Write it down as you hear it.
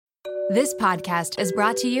This podcast is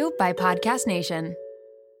brought to you by Podcast Nation.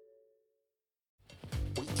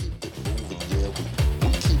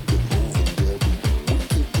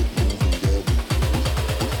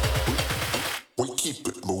 We keep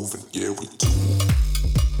it moving, yeah, we do.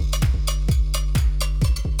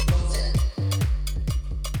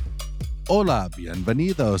 Hola,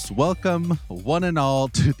 bienvenidos. Welcome, one and all,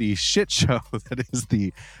 to the shit show that is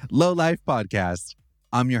the Low Life Podcast.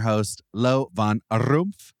 I'm your host, Lo van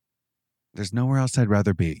Rumpf. There's nowhere else I'd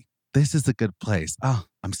rather be. This is a good place. Oh,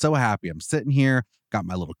 I'm so happy. I'm sitting here, got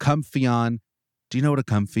my little comfy on. Do you know what a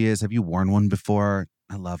comfy is? Have you worn one before?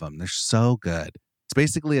 I love them. They're so good. It's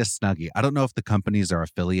basically a Snuggie. I don't know if the companies are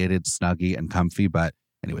affiliated, Snuggie and Comfy, but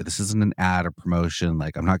anyway, this isn't an ad or promotion.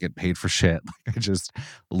 Like, I'm not getting paid for shit. Like, I just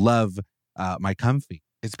love my Comfy.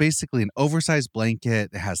 It's basically an oversized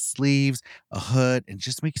blanket that has sleeves, a hood, and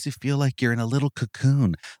just makes you feel like you're in a little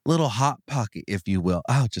cocoon, a little hot pocket, if you will.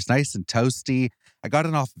 Oh, just nice and toasty. I got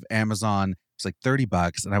it off of Amazon. It's like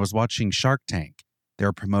 $30, and I was watching Shark Tank. They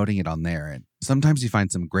were promoting it on there, and sometimes you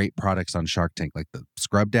find some great products on Shark Tank, like the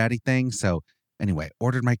Scrub Daddy thing. So anyway,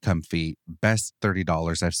 ordered my Comfy, best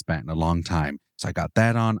 $30 I've spent in a long time. So I got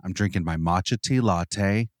that on. I'm drinking my matcha tea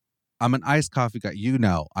latte. I'm an iced coffee guy. You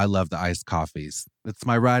know, I love the iced coffees. It's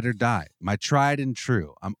my ride or die, my tried and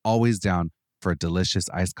true. I'm always down for a delicious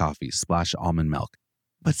iced coffee, splash almond milk.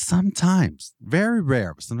 But sometimes, very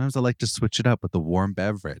rare, but sometimes I like to switch it up with a warm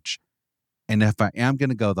beverage. And if I am going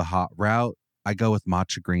to go the hot route, I go with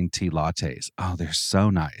matcha green tea lattes. Oh, they're so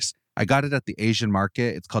nice. I got it at the Asian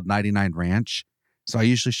market. It's called 99 Ranch. So I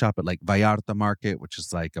usually shop at like Vallarta Market, which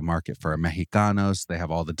is like a market for Mexicanos. They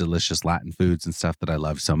have all the delicious Latin foods and stuff that I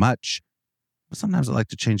love so much. But sometimes I like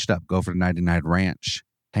to change it up, go for the 99 Ranch,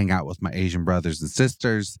 hang out with my Asian brothers and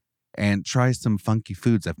sisters, and try some funky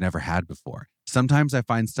foods I've never had before. Sometimes I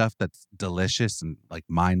find stuff that's delicious and like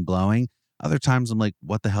mind-blowing. Other times I'm like,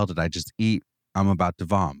 what the hell did I just eat? I'm about to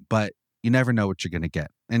vom. But you never know what you're going to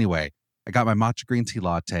get. Anyway, I got my matcha green tea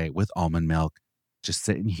latte with almond milk, just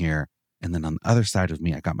sitting here. And then on the other side of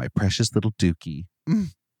me, I got my precious little Dookie.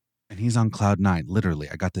 And he's on cloud nine, literally.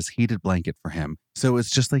 I got this heated blanket for him. So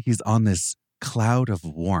it's just like he's on this cloud of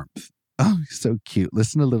warmth. Oh, he's so cute.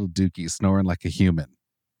 Listen to little Dookie snoring like a human.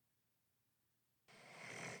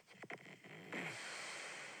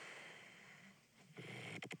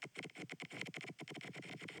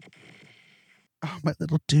 Oh, my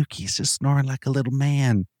little Dookie's just snoring like a little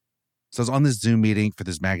man. So I was on this Zoom meeting for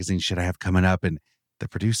this magazine shit I have coming up, and the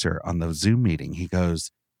producer on the Zoom meeting, he goes,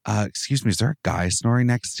 excuse me, is there a guy snoring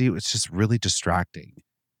next to you? It's just really distracting.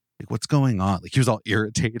 Like, what's going on? Like, he was all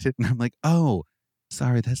irritated. And I'm like, oh,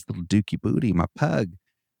 sorry, that's little Dookie Booty, my pug.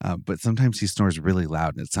 But sometimes he snores really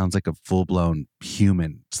loud, and it sounds like a full-blown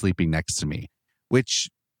human sleeping next to me, which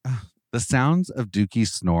the sounds of Dookie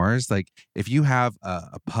snores, like if you have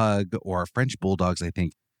a pug or French bulldogs, I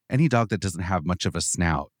think any dog that doesn't have much of a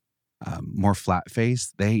snout, more flat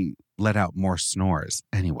face, they let out more snores.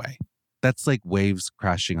 Anyway, that's like waves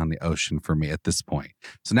crashing on the ocean for me at this point.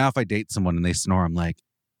 So now if I date someone and they snore, I'm like,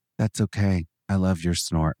 that's okay. I love your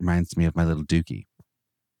snore. It reminds me of my little Dookie.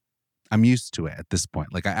 I'm used to it at this point.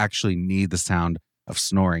 Like, I actually need the sound of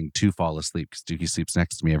snoring to fall asleep because Dookie sleeps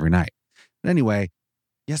next to me every night. But anyway,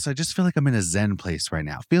 yes, I just feel like I'm in a zen place right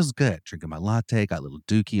now. Feels good. Drinking my latte, got little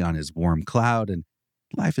Dookie on his warm cloud, and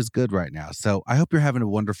life is good right now. So I hope you're having a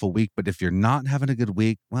wonderful week. But if you're not having a good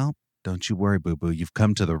week, well, don't you worry, boo-boo. You've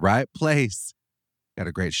come to the right place. Got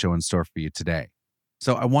a great show in store for you today.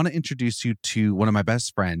 So I want to introduce you to one of my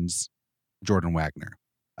best friends, Jordan Wagner.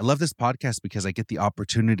 I love this podcast because I get the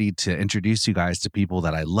opportunity to introduce you guys to people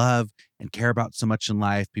that I love and care about so much in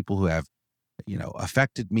life, people who have,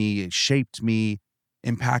 affected me, shaped me,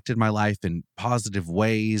 impacted my life in positive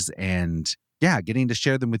ways. And yeah, getting to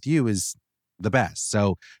share them with you is the best.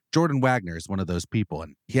 So Jordan Wagner is one of those people.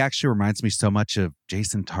 And he actually reminds me so much of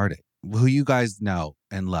Jason Tardik, who you guys know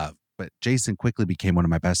and love. But Jason quickly became one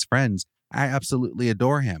of my best friends. I absolutely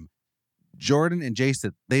adore him. Jordan and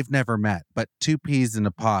Jason, they've never met, but two peas in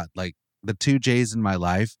a pod, like the two J's in my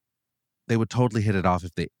life, they would totally hit it off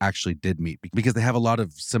if they actually did meet because they have a lot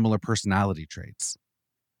of similar personality traits.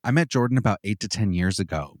 I met Jordan about 8 to 10 years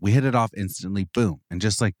ago. We hit it off instantly, boom. And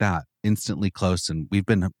just like that, instantly close. And we've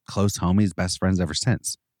been close homies, best friends ever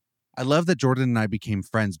since. I love that Jordan and I became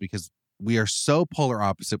friends because we are so polar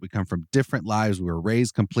opposite. We come from different lives. We were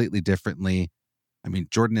raised completely differently. I mean,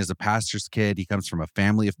 Jordan is a pastor's kid. He comes from a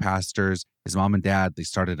family of pastors. His mom and dad, they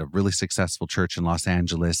started a really successful church in Los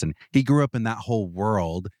Angeles, and he grew up in that whole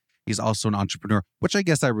world. He's also an entrepreneur, which I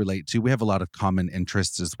guess I relate to. We have a lot of common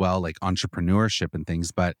interests as well, like entrepreneurship and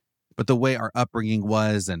things. But the way our upbringing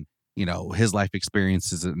was and his life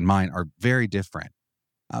experiences and mine are very different.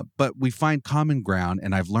 But we find common ground,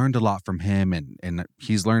 and I've learned a lot from him, and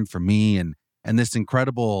he's learned from me, and this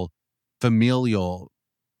incredible familial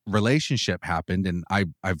relationship happened, and I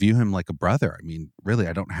view him like a brother. I mean, really,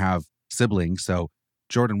 I don't have siblings, so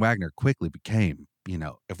Jordan Wagner quickly became,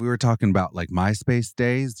 if we were talking about like MySpace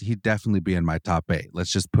days, he'd definitely be in my top 8.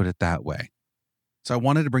 Let's just put it that way. So I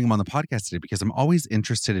wanted to bring him on the podcast today because I'm always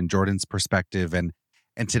interested in Jordan's perspective, and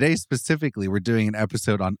today specifically, we're doing an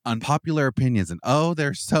episode on unpopular opinions, and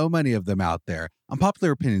there's so many of them out there.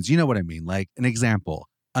 Unpopular opinions, you know what I mean? Like an example,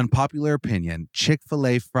 unpopular opinion: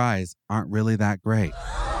 Chick-fil-A fries aren't really that great.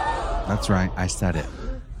 That's right, I said it.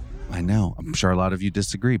 I know. I'm sure a lot of you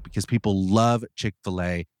disagree because people love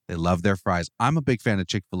Chick-fil-A. They love their fries. I'm a big fan of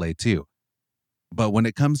Chick-fil-A too. But when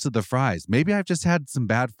it comes to the fries, maybe I've just had some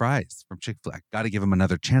bad fries from Chick-fil-A. Got to give them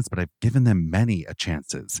another chance, but I've given them many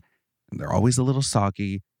chances. And they're always a little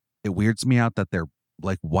soggy. It weirds me out that they're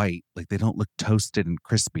like white, like they don't look toasted and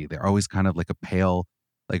crispy. They're always kind of like a pale,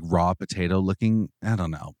 like raw potato looking. I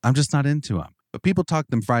don't know. I'm just not into them. But people talk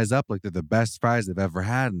them fries up like they're the best fries they've ever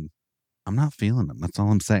had, and I'm not feeling them. That's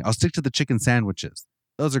all I'm saying. I'll stick to the chicken sandwiches.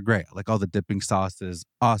 Those are great. I like all the dipping sauces.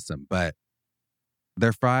 Awesome. But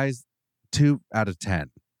their fries, 2 out of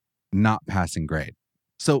 10, not passing grade.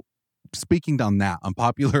 So speaking on that,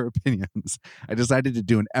 unpopular opinions, I decided to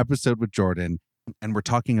do an episode with Jordan, and we're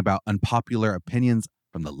talking about unpopular opinions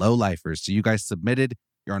from the low lifers. So you guys submitted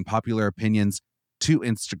your unpopular opinions to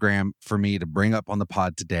Instagram for me to bring up on the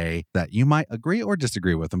pod today that you might agree or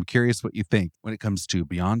disagree with. I'm curious what you think when it comes to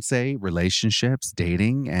Beyonce, relationships,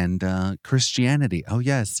 dating, and Christianity. Oh,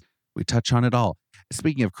 yes, we touch on it all.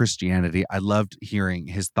 Speaking of Christianity, I loved hearing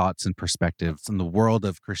his thoughts and perspectives in the world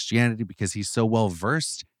of Christianity because he's so well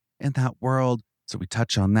versed in that world. So we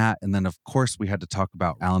touch on that. And then, of course, we had to talk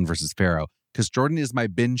about Allen versus Pharaoh because Jordan is my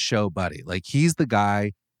binge show buddy. Like, he's the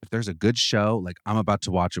guy. If there's a good show, like, I'm about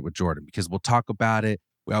to watch it with Jordan because we'll talk about it.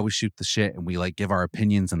 We always shoot the shit and we like give our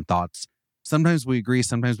opinions and thoughts. Sometimes we agree,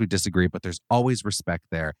 sometimes we disagree, but there's always respect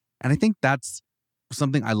there. And I think that's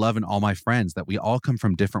something I love in all my friends, that we all come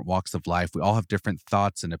from different walks of life. We all have different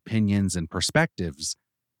thoughts and opinions and perspectives,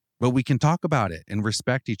 but we can talk about it and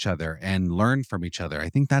respect each other and learn from each other. I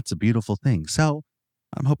think that's a beautiful thing. So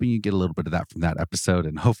I'm hoping you get a little bit of that from that episode,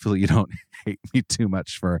 and hopefully you don't hate me too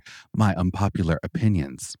much for my unpopular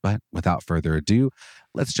opinions. But without further ado,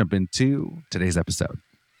 let's jump into today's episode.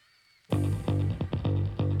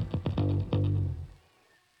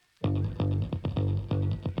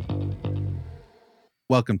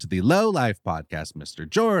 Welcome to the Low Life Podcast, Mr.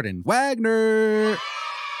 Jordan Wagner.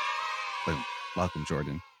 Welcome,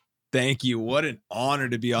 Jordan. Thank you. What an honor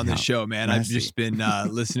to be on this show, man. I've just been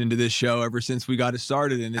listening to this show ever since we got it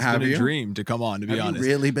started, and it's been a dream to come on, to be honest. Have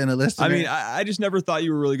you really been a listener? I mean, I just never thought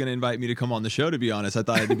you were really going to invite me to come on the show, to be honest. I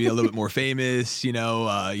thought I had to be a little bit more famous,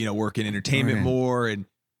 work in entertainment more. And,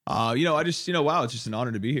 wow, it's just an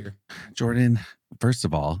honor to be here. Jordan, first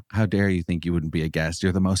of all, how dare you think you wouldn't be a guest?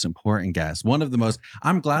 You're the most important guest. One of the most.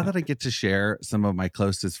 I'm glad that I get to share some of my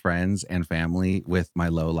closest friends and family with my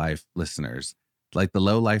Low Life listeners. Like, the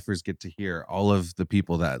low lifers get to hear all of the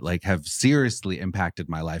people that like have seriously impacted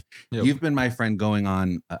my life. Yep. You've been my friend going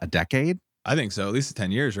on a decade. I think so. At least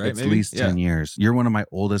 10 years, right? At least 10 years. You're one of my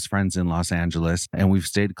oldest friends in Los Angeles, and we've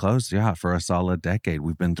stayed close, for a solid decade.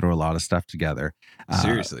 We've been through a lot of stuff together.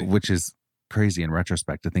 Seriously. Which is crazy in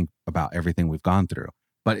retrospect to think about everything we've gone through.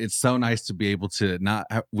 But it's so nice to be able to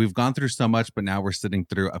we've gone through so much, but now we're sitting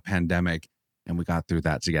through a pandemic, and we got through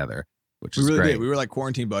that together. Which is great. We were like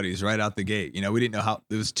quarantine buddies right out the gate. We didn't know how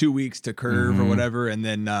it was 2 weeks to curve or whatever, and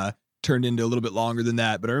then turned into a little bit longer than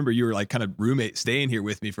that. But I remember you were like kind of roommate staying here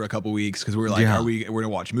with me for a couple weeks because we were like, we're gonna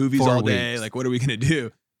watch movies 4 all day? weeks. Like, what are we gonna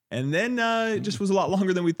do? And then it just was a lot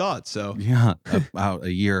longer than we thought. So about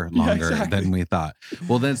a year longer than we thought.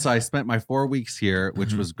 Well, then so I spent my 4 weeks here,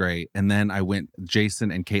 which was great. And then I went.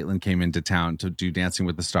 Jason and Caitlin came into town to do Dancing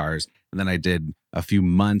with the Stars, and then I did a few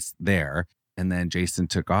months there. And then Jason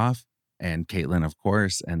took off. And Caitlin, of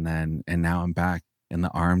course, and now I'm back in the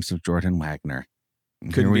arms of Jordan Wagner.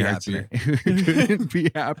 Couldn't be happier. Couldn't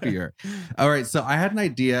be happier. All right, so I had an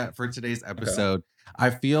idea for today's episode. Okay.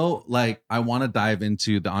 I feel like I want to dive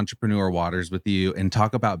into the entrepreneur waters with you and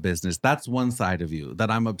talk about business. That's one side of you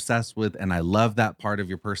that I'm obsessed with, and I love that part of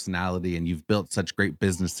your personality, and you've built such great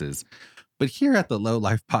businesses. But here at the Low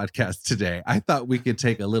Life Podcast today, I thought we could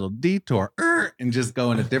take a little detour and just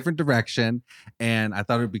go in a different direction. And I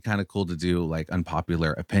thought it would be kind of cool to do like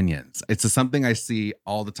unpopular opinions. It's something I see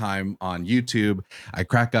all the time on YouTube. I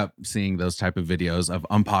crack up seeing those type of videos of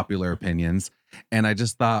unpopular opinions. And I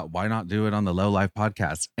just thought, why not do it on the Low Life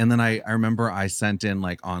Podcast? And then I remember I sent in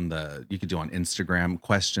like you could do on Instagram,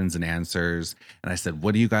 questions and answers. And I said,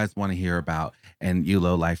 what do you guys want to hear about? And you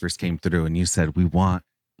Low Lifers came through and you said, we want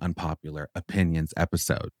unpopular opinions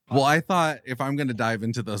episode. Well, I thought if I'm going to dive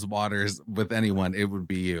into those waters with anyone, it would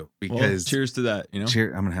be you, because cheers to that. I'm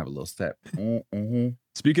going to have a little sip. Mm-hmm.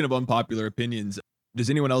 Speaking of unpopular opinions, does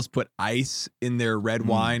anyone else put ice in their red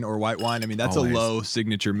wine or white wine? I mean, that's Always. a low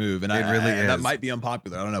signature move. And it really is. That might be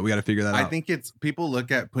unpopular. I don't know. We got to figure that out. I think it's people look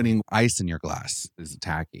at putting ice in your glass is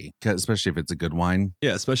tacky, especially if it's a good wine.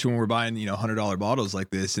 Yeah, especially when we're buying, $100 bottles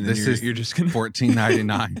like this. And then you're just going to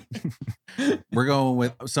 $14.99. We're going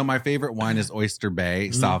with, so my favorite wine is Oyster Bay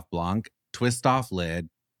Sauv Blanc, twist off lid,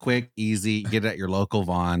 quick, easy, get it at your local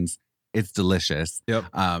Vons. It's delicious. Yep.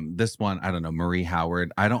 This one, I don't know, Marie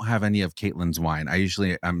Howard. I don't have any of Caitlin's wine.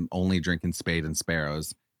 I'm only drinking Spade and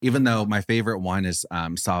Sparrows, even though my favorite wine is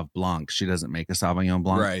Sauv Blanc. She doesn't make a Sauvignon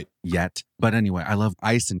Blanc yet. But anyway, I love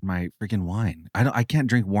ice in my freaking wine. I can't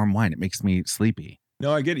drink warm wine. It makes me sleepy.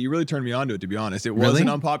 No, I get it. You really turned me on to it, to be honest. It was an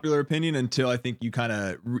unpopular opinion until I think you kind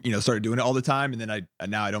of, started doing it all the time. And then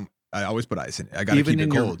I always put ice in it. I got to keep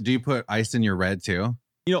it cold. Do you put ice in your red too?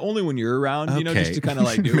 Only when you're around, just to kind of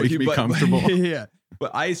like do make me comfortable. Yeah.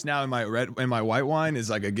 But ice now in my red and my white wine is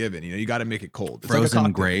like a given. You got to make it cold. It's frozen like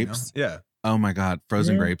a cocktail, grapes. Yeah. Oh my God.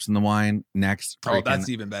 Frozen grapes in the wine. Next. Oh, that's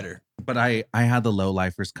even better. But I had the Low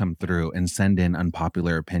Lifers come through and send in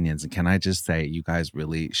unpopular opinions. And can I just say, you guys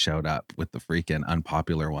really showed up with the freaking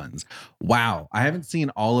unpopular ones. Wow. I haven't seen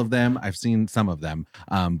all of them. I've seen some of them.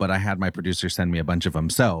 But I had my producer send me a bunch of them.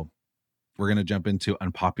 So we're going to jump into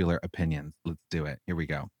unpopular opinions. Let's do it. Here we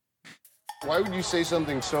go. Why would you say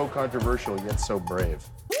something so controversial yet so brave?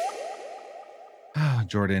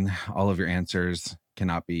 Jordan, all of your answers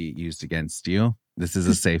cannot be used against you. This is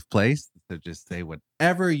a safe place. So just say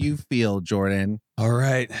whatever you feel, Jordan. All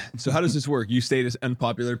right. So how does this work? You state an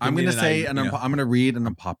unpopular opinion. I'm going to say I'm going to read an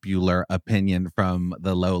unpopular opinion from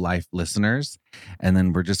the Low Life listeners. And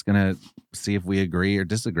then we're just going to see if we agree or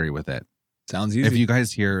disagree with it. Sounds easy. If you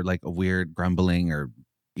guys hear like a weird grumbling or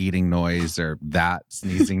eating noise or that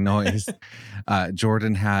sneezing noise,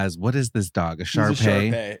 Jordan has, what is this dog? A Shar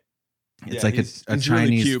Pei? It's like a Chinese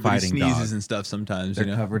really cute, fighting but he sneezes dog. And stuff sometimes.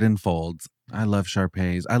 They're covered in folds. I love Shar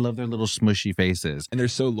Peis. I love their little smushy faces. And they're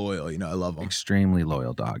so loyal. I love them. Extremely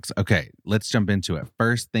loyal dogs. Okay, let's jump into it.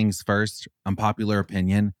 First things first, unpopular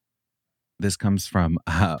opinion. This comes from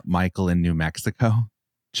Michael in New Mexico.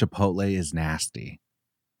 Chipotle is nasty.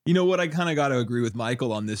 You know what? I kind of got to agree with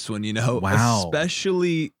Michael on this one, Wow.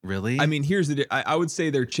 Especially. Really? I mean, here's I would say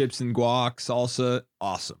their chips and guac salsa,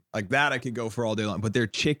 awesome. Like that I could go for all day long. But their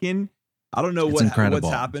chicken, I don't know what's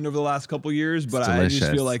happened over the last couple of years, but I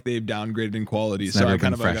just feel like they've downgraded in quality. So I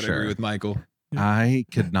kind of got to agree with Michael. I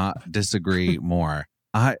could not disagree more.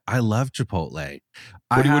 I love Chipotle.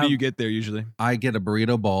 What do you get there usually? I get a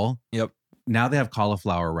burrito bowl. Yep. Now they have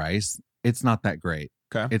cauliflower rice. It's not that great.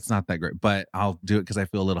 Okay. It's not that great, but I'll do it because I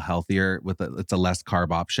feel a little healthier it's a less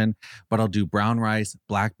carb option. But I'll do brown rice,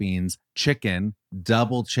 black beans, chicken,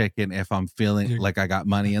 double chicken if I'm feeling like I got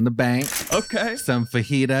money in the bank. Okay. Some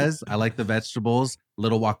fajitas. I like the vegetables.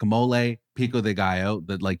 Little guacamole, pico de gallo,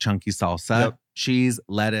 the like chunky salsa, cheese,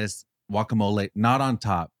 lettuce, guacamole, not on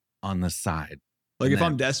top, on the side. Like if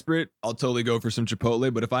I'm desperate, I'll totally go for some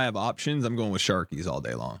Chipotle. But if I have options, I'm going with Sharky's all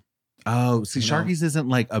day long. Oh, see, Sharky's isn't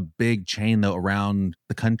like a big chain though around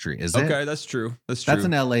the country, is it? Okay, that's true. That's an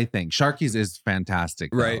LA thing. Sharky's is fantastic,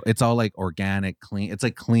 though. Right? It's all like organic, clean. It's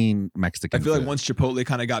like clean Mexican. I feel food. like once Chipotle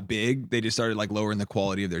kind of got big, they just started like lowering the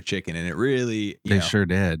quality of their chicken, and it really sure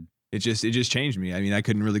did. It just changed me. I mean, I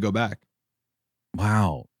couldn't really go back.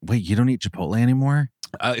 Wow. Wait, you don't eat Chipotle anymore?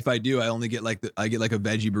 If I do, I only get like a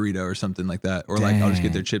veggie burrito or something like that, or like I'll just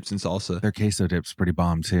get their chips and salsa. Their queso dip's pretty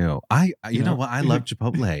bomb too. You know what? I love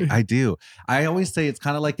Chipotle. I do. I always say it's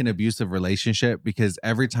kind of like an abusive relationship because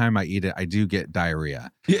every time I eat it, I do get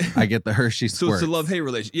diarrhea. Yeah. I get the Hershey squirts. So it's a love-hate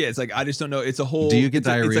relationship. Yeah, it's like I just don't know. It's a whole. Do you get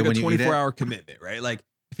diarrhea it's like when a you eat it? 24-hour commitment, right? Like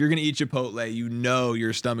if you're gonna eat Chipotle,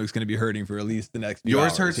 your stomach's gonna be hurting for at least the next few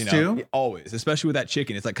Yours hours. Hurts too? Always, especially with that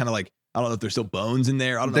chicken. It's like kind of like. I don't know if there's still bones in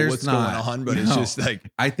there. I don't know what's going on, but it's just like.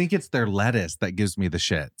 I think it's their lettuce that gives me the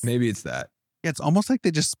shits. Maybe it's that. Yeah, it's almost like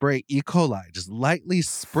they just spray E. coli, just lightly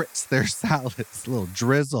spritz their salads, a little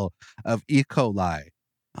drizzle of E. coli.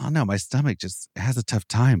 Oh no, my stomach just has a tough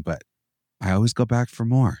time, but I always go back for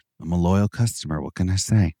more. I'm a loyal customer. What can I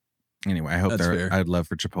say? Anyway, I hope That's fair. I'd love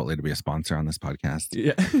for Chipotle to be a sponsor on this podcast.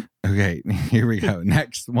 Yeah. Okay, here we go.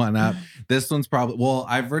 Next one up. This one's probably, well,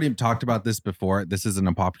 I've already talked about this before. This is an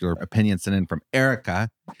unpopular opinion sent in from Erica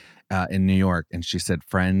in New York. And she said,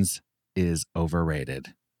 Friends is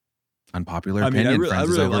overrated. Unpopular opinion. I really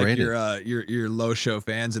is overrated. like your low show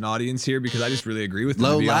fans and audience here because I just really agree with them.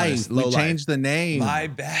 Low to be life. honest. We changed the name. My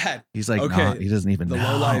bad. He's like, Okay. nah, he doesn't even The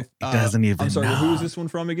know. low life. He doesn't even I'm sorry. know. Who is this one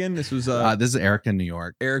from again? This was this is Erica in New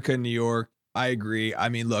York. Erica in New York. I agree. I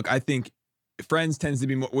mean, look, I think Friends tends to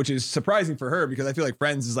be more, which is surprising for her because I feel like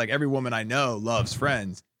Friends is like every woman I know loves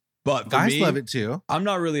Friends. But for Guys me, love it too. I'm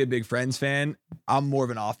not really a big Friends fan. I'm more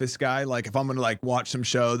of an Office guy. Like if I'm gonna like watch some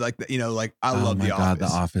show, like like I love The Office.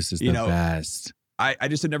 The Office is the best. I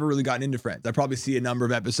just have never really gotten into Friends. I probably see a number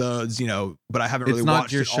of episodes, but I haven't really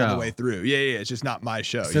watched it all the way through. Yeah. It's just not my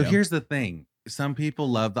show. So here's the thing. Some people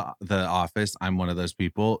love the Office. I'm one of those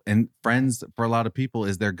people. And Friends, for a lot of people,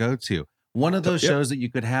 is their go-to. One of those shows that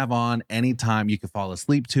you could have on anytime. You could fall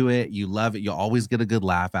asleep to it. You love it. You'll always get a good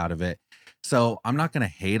laugh out of it. So I'm not going to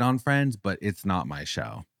hate on Friends, but it's not my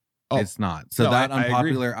show. Oh, it's not. So that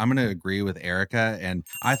Unpopular, I'm going to agree with Erica. And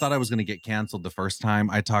I thought I was going to get canceled the first time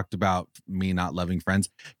I talked about me not loving Friends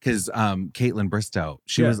because Caitlin Bristow,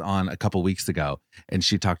 she was on a couple weeks ago and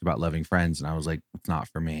she talked about loving Friends. And I was like, it's not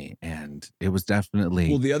for me. And it was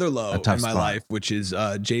definitely the other low in my spot. Life, which is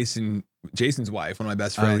Jason's wife, one of my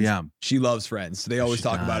best friends. Oh, yeah. She loves Friends. So they always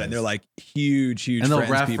talk about it. And they're like huge and they'll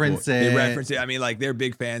Friends reference people. it. They reference it. I mean, like they're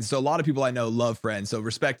big fans. So a lot of people I know love Friends. So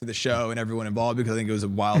respect to the show and everyone involved because I think it was a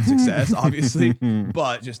wild success, obviously,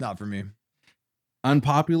 but just not for me.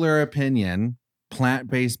 Unpopular opinion,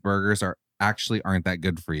 plant-based burgers aren't that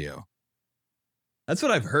good for you. That's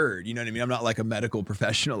what I've heard. You know what I mean? I'm not like a medical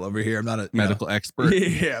professional over here. I'm not a medical expert.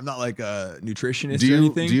 Yeah, I'm not like a nutritionist or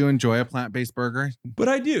anything. Do you enjoy a plant-based burger? But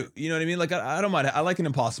I do. You know what I mean? Like I don't mind. I like an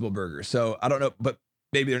Impossible Burger. So I don't know, but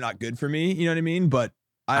maybe they're not good for me. You know what I mean? But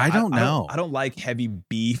I don't know. I don't like heavy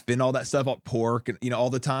beef and all that stuff, pork, and all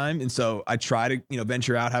the time. And so I try to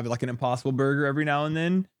venture out, have like an Impossible Burger every now and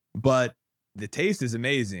then. But the taste is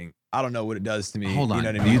amazing. I don't know what it does to me. Hold on. You know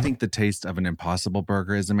what I mean? Do you think the taste of an Impossible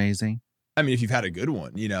Burger is amazing? I mean, if you've had a good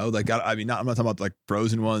one, like I'm not talking about like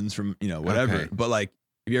frozen ones from whatever, Okay. but like,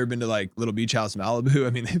 have you ever been to like Little Beach House Malibu?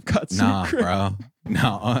 I mean, they've got some bro.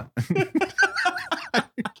 No.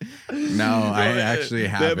 No, I actually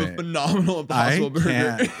haven't. They have a phenomenal Impossible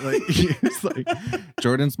Burger. Like, it's like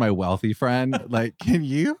Jordan's my wealthy friend. Like, can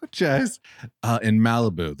you just in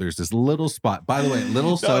Malibu? There's this little spot. By the way,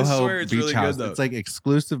 Little Soho Beach really House. good, It's like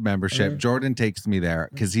exclusive membership. Jordan takes me there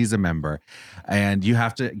because he's a member, and you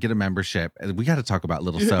have to get a membership. We got to talk about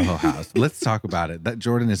Little Soho House. Let's talk about it. That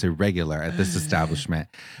Jordan is a regular at this establishment,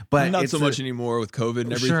 but not so much anymore with COVID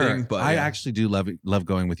and everything. Sure, but I actually do love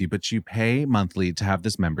going with you. But you pay monthly to have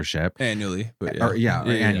this membership. Annually, but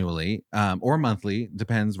annually, or monthly,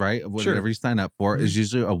 depends, right? Whatever you sign up for is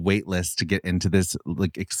usually a wait list to get into this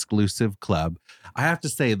like exclusive club. I have to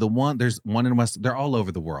say, there's one in West. They're all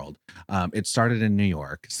over the world. It started in New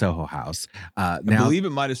York, Soho House. I believe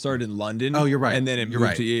it might have started in London. Oh, you're right. And then it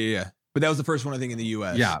moved to But that was the first one I think in the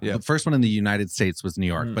U.S. Yeah, the first one in the United States was New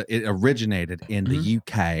York, but it originated in the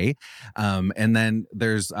UK. And then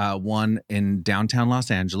there's one in downtown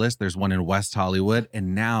Los Angeles. There's one in West Hollywood,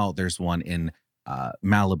 and now there's one in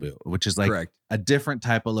Malibu, which is like a different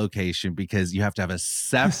type of location because you have to have a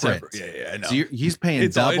separate. I know. So he's paying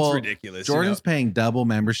double. It's ridiculous. Jordan's paying double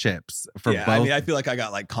memberships for both. I mean, I feel like I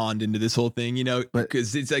got like conned into this whole thing,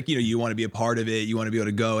 because it's like, you want to be a part of it. You want to be able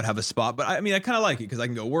to go and have a spot. But I mean, I kind of like it because I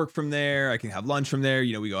can go work from there. I can have lunch from there.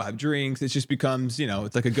 We go have drinks. It just becomes,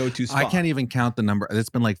 it's like a go-to spot. I can't even count the number. It's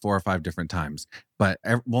been like 4 or 5 different times. But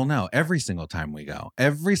every single time we go,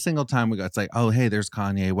 it's like, oh, hey, there's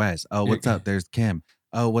Kanye West. Oh, what's up? There's Kim.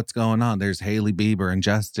 Oh, what's going on? There's Hailey Bieber and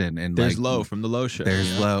Justin. And there's Low from the Low Show.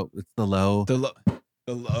 There's Low. It's the Low. The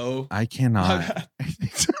Low. I cannot.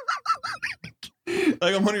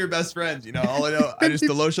 Like I'm one of your best friends, all I know,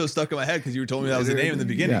 the Low Show stuck in my head because you were telling me that was the name in the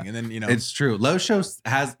beginning. And then, it's true. Low Show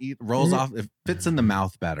rolls off. It fits in the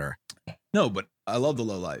mouth better. No, but I love the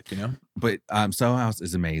Low Life, But Soho House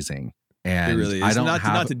is amazing. And it really is. I don't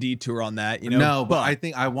not to detour on that, No, but I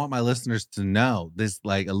think I want my listeners to know this,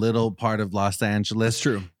 like a little part of Los Angeles. That's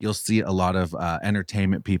true. You'll see a lot of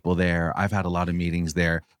entertainment people there. I've had a lot of meetings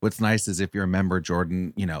there. What's nice is if you're a member,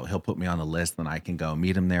 Jordan, he'll put me on the list and I can go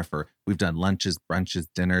meet him there we've done lunches, brunches,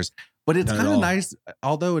 dinners. But it's kind of nice,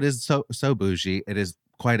 although it is so bougie, it is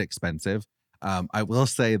quite expensive. I will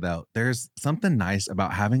say though, there's something nice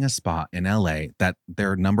about having a spot in LA that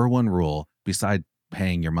their number one rule, besides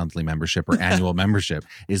paying your monthly membership or annual membership,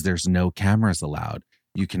 is there's no cameras allowed.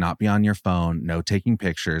 You cannot be on your phone. No taking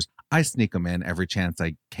pictures. I sneak them in every chance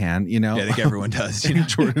I can, you know? Yeah, I think everyone does. And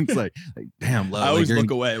Jordan's like, damn, Lo. I always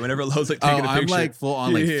look away whenever Lo's like taking a picture. I'm like full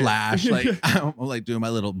on like flash. Like I'm like doing my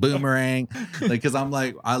little boomerang. Like, cause I'm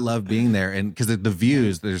like, I love being there. And cause the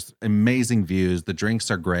views, there's amazing views. The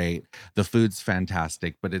drinks are great. The food's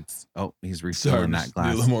fantastic, but he's refilling that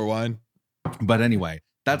glass. A little more wine. But anyway,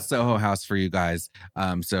 that's Soho House for you guys.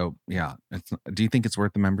 So yeah, do you think it's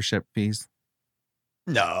worth the membership fees?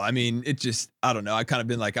 No, I mean, it just, I don't know. I kind of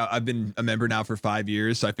been like, I've been a member now for 5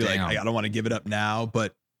 years. So I feel like I don't want to give it up now,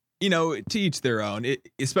 but you know, to each their own.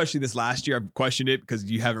 Especially this last year, I've questioned it because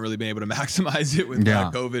you haven't really been able to maximize it with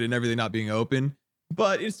COVID and everything not being open.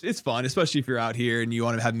 But it's fun, especially if you're out here and you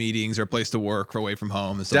want to have meetings or a place to work or away from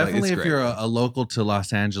home. And stuff. Definitely, if you're a local to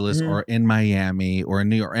Los Angeles or in Miami or in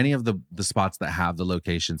New York, any of the spots that have the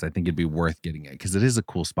locations, I think it'd be worth getting it because it is a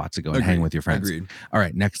cool spot to go and hang with your friends. Agreed. All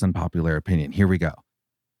right, next unpopular opinion. Here we go.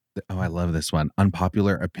 Oh, I love this one.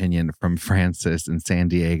 Unpopular opinion from Francis in San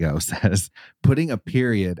Diego says, putting a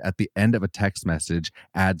period at the end of a text message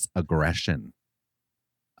adds aggression.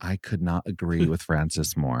 I could not agree with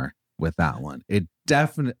Francis more with that one.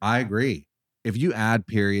 I agree. If you add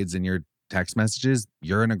periods in your text messages,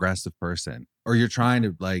 you're an aggressive person or you're trying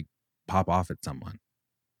to like pop off at someone.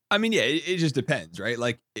 I mean, yeah, it just depends, right?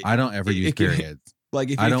 Like I don't ever use periods. Like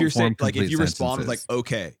if you're saying, like if you respond with like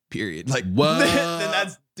okay, period, like what? Then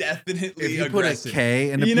that's definitely if you aggressive. Put a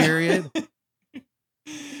K in a period.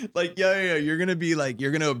 Like you're gonna be like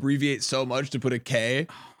you're gonna abbreviate so much to put a K,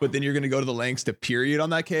 but then you're gonna go to the lengths to period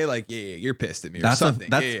on that K. Like you're pissed at me or something.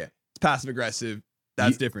 It's passive aggressive.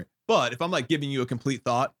 That's different. But if I'm like giving you a complete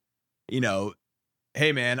thought, you know,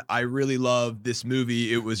 hey man, I really love this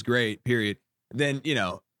movie. It was great. Period. Then you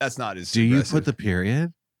know that's not as. Do aggressive. You put the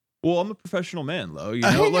period? Well, I'm a professional man, Lo. You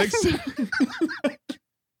know, like, like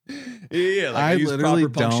I use literally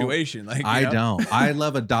proper punctuation. Like, I don't. I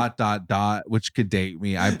love a ... which could date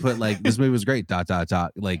me. I put like this movie was great ...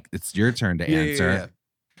 Like it's your turn to answer.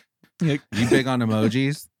 Yeah. You big on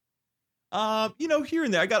emojis? You know, here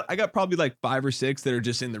and there. I got probably like 5 or 6 that are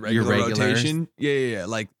just in the regular rotation. Yeah.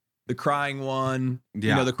 Like the crying one.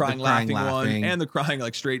 You know, the crying laughing one, and the crying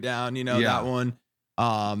like straight down. You know that one.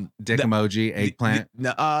 Dick emoji, eggplant.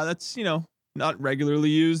 That's not regularly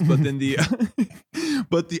used, but then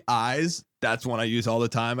but the eyes, that's one I use all the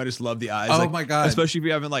time. I just love the eyes. Oh my god! Especially if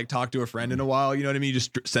you haven't like talked to a friend in a while, you know what I mean? You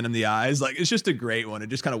just send them the eyes. Like it's just a great one. It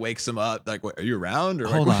just kind of wakes them up. Like, what, are you around? Or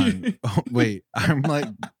hold on, wait. I'm like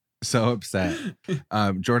so upset.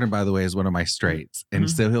 Jordan, by the way, is one of my straights, and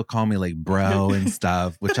so he'll call me like bro and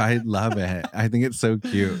stuff, which I love it. I think it's so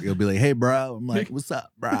cute. He'll be like, "Hey, bro." I'm like, "What's up,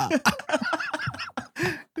 bro?"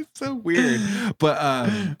 It's so weird. But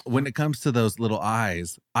when it comes to those little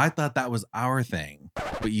eyes, I thought that was our thing.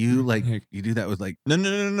 But you like you do that with like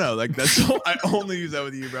no. Like that's I only use that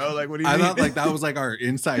with you, bro. Like what do you mean? I thought like that was like our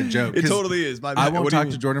inside joke. It totally is. I won't talk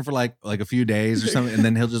to Jordan for like a few days or something, and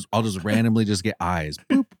then I'll just randomly just get eyes.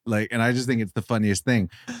 Boop. Like, and I just think it's the funniest thing.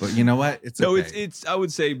 But you know what? It's I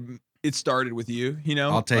would say it started with you, you know.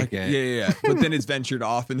 I'll take it. Yeah. But then it's ventured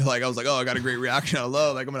off into like I was like, oh, I got a great reaction out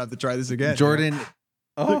low. Like I'm gonna have to try this again. Jordan.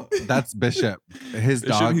 Oh, that's Bishop. His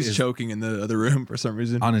dog is choking in the other room for some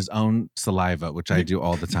reason on his own saliva, which I do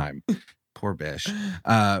all the time. Poor Bish.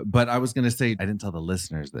 But I was going to say, I didn't tell the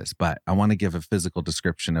listeners this, but I want to give a physical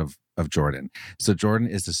description of Jordan. So Jordan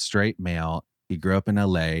is a straight male. He grew up in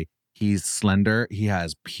LA. He's slender. He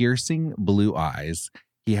has piercing blue eyes.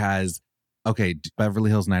 He has, Beverly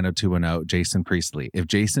Hills 90210, Jason Priestley. If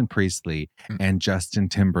Jason Priestley and Justin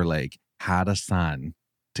Timberlake had a son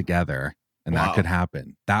together, and that could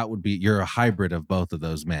happen. That would be, you're a hybrid of both of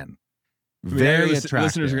those men. Very attractive.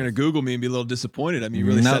 Listeners are going to Google me and be a little disappointed. I mean, you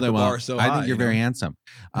really set the bar so high. I think you're very handsome.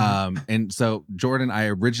 And so Jordan, I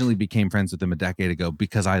originally became friends with him a decade ago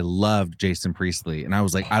because I loved Jason Priestley. And I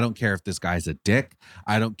was like, I don't care if this guy's a dick.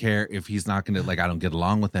 I don't care if he's not going to, like, I don't get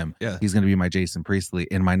along with him. Yeah. He's going to be my Jason Priestley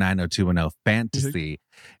in my 90210 fantasy.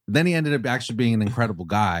 Then he ended up actually being an incredible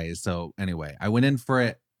guy. So anyway, I went in for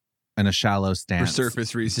it in a shallow stance. For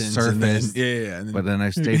surface reasons. Surface. And but then I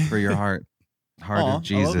stayed for your heart. Heart of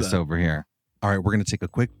Jesus over here. All right, we're going to take a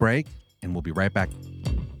quick break and we'll be right back.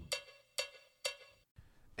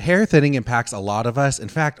 Hair thinning impacts a lot of us. In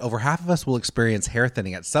fact, over half of us will experience hair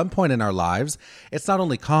thinning at some point in our lives. It's not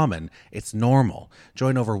only common, it's normal.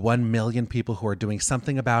 Join over 1 million people who are doing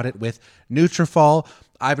something about it with Nutrafol.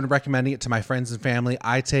 I've been recommending it to my friends and family.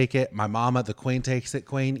 I take it. My mama, the Queen, takes it.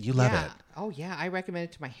 Queen, you love it. Oh, yeah. I recommend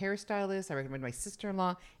it to my hairstylist. I recommend my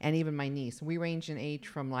sister-in-law and even my niece. We range in age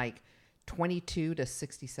from like 22 to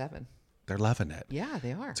 67. They're loving it. Yeah,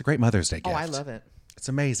 they are. It's a great Mother's Day gift. Oh, I love it. It's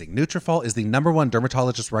amazing. Nutrafol is the #1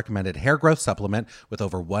 dermatologist recommended hair growth supplement with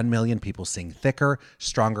over 1 million people seeing thicker,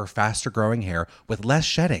 stronger, faster growing hair with less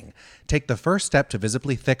shedding. Take the first step to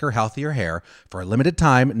visibly thicker, healthier hair. For a limited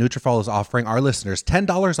time, Nutrafol is offering our listeners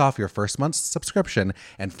 $10 off your first month's subscription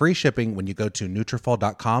and free shipping when you go to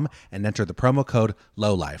Nutrafol.com and enter the promo code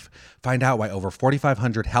LOWLIFE. Find out why over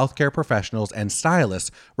 4,500 healthcare professionals and stylists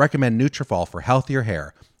recommend Nutrafol for healthier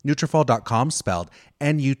hair. Nutrafol.com, spelled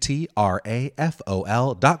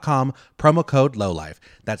Nutrafol.com, promo code LOWLIFE.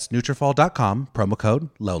 That's Nutrafol.com, promo code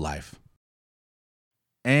LOWLIFE.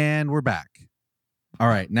 And we're back. All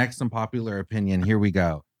right, next unpopular opinion. Here we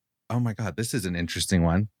go. Oh my God, this is an interesting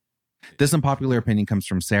one. This unpopular opinion comes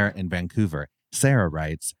from Sarah in Vancouver. Sarah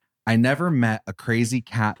writes, I never met a crazy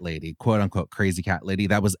cat lady, quote unquote crazy cat lady,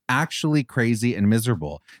 that was actually crazy and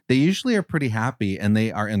miserable. They usually are pretty happy and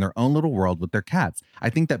they are in their own little world with their cats.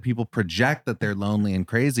 I think that people project that they're lonely and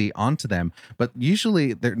crazy onto them, but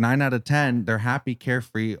usually they're 9 out of 10, they're happy,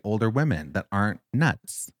 carefree older women that aren't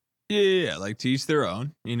nuts. Yeah, like to each their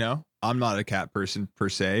own, you know. I'm not a cat person per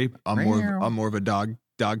se. I'm more of a dog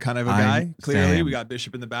kind of a guy. Clearly, we got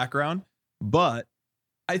Bishop in the background, but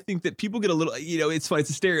I think that people get a little, you know, it's funny. It's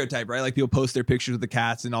a stereotype, right? Like people post their pictures of the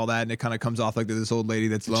cats and all that, and it kind of comes off like they're this old lady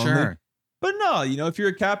that's lonely. Sure. But no, you know, if you're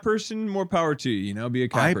a cat person, more power to you, you know, be a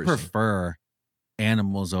cat person. I prefer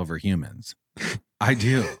animals over humans. I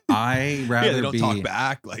do. I rather they don't talk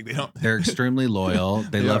back. Like they don't. They're extremely loyal.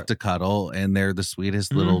 They love to cuddle, and they're the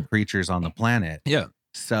sweetest little creatures on the planet. Yeah.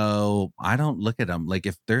 So I don't look at them. Like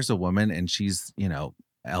if there's a woman and she's, you know,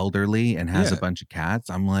 elderly and has a bunch of cats,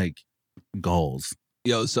 I'm like, goals.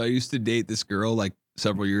 Yo, so I used to date this girl like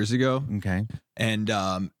several years ago. Okay.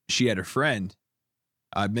 And she had a friend,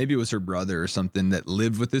 maybe it was her brother or something, that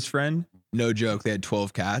lived with this friend. No joke. They had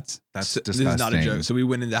 12 cats. That's disgusting. This is not a joke. So we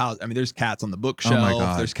went in the house. I mean, there's cats on the bookshelf. Oh my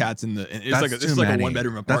God. There's cats in the. It's like a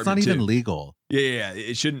 1-bedroom apartment. That's not even too. legal. Yeah,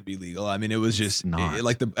 it shouldn't be legal. I mean, it was just not.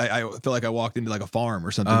 I feel like I walked into like a farm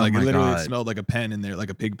or something. Oh like my it literally God. smelled like a pen in there, like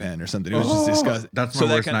a pig pen or something. It was just disgusting. That's my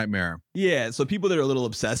worst nightmare. Yeah, so people that are a little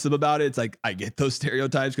obsessive about it, it's like I get those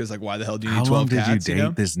stereotypes because like why the hell do you How need 12 long did cats? you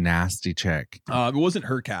date this nasty chick? It wasn't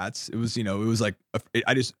her cats. It was, you know, it was like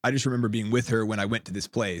I just remember being with her when I went to this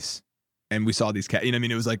place and we saw these cats. You know what I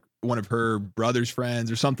mean? It was like one of her brother's friends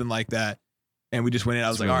or something like that. And we just went in. I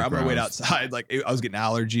was like, all right, I'm going to wait outside. Like I was getting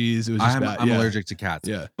allergies. It was just bad. I'm allergic to cats.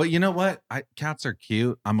 Yeah. But you know what? Cats are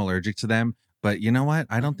cute. I'm allergic to them. But you know what?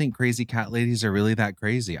 I don't think crazy cat ladies are really that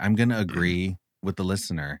crazy. I'm going to agree with the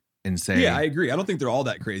listener and say. Yeah, I agree. I don't think they're all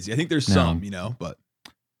that crazy. I think there's some, you know, but.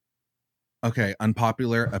 Okay.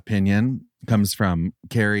 Unpopular opinion comes from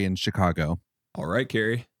Carrie in Chicago. All right,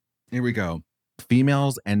 Carrie. Here we go.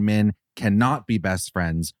 Females and men cannot be best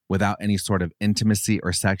friends without any sort of intimacy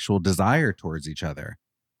or sexual desire towards each other.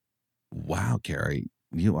 Wow, Carrie,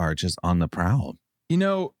 you are just on the prowl. You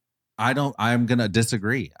know, I'm going to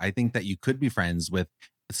disagree. I think that you could be friends with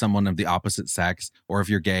someone of the opposite sex, or if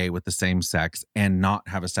you're gay, with the same sex, and not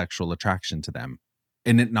have a sexual attraction to them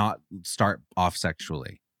and it not start off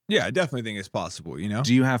sexually. Yeah, I definitely think it's possible, you know?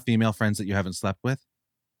 Do you have female friends that you haven't slept with?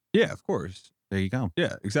 Yeah, of course. There you go.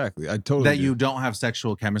 Yeah, exactly. I totally That you don't have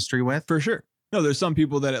sexual chemistry with? For sure. No, there's some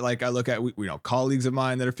people that like I look at, you know, colleagues of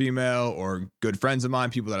mine that are female or good friends of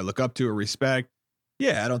mine, people that I look up to or respect.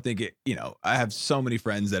 Yeah, I don't think it, you know, I have so many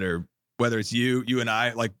friends that are, whether it's you and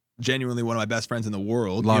I, like genuinely one of my best friends in the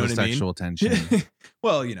world. A lot of sexual tension.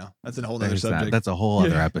 Well, you know, that's a whole other subject. That's a whole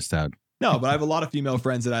other episode. No, but I have a lot of female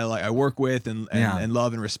friends that I work with and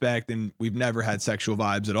love and respect, and we've never had sexual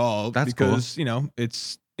vibes at all. That's because, cool. You know,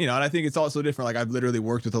 it's, you know, and I think it's also different. Like I've literally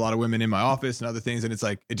worked with a lot of women in my office and other things, and it's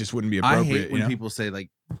like it just wouldn't be appropriate. I hate when people say like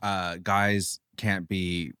guys can't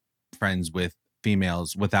be friends with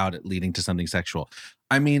females without it leading to something sexual.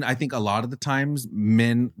 I mean, I think a lot of the times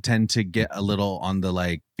men tend to get a little on the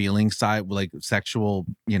like feeling side, like sexual,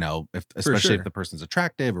 you know, especially if the person's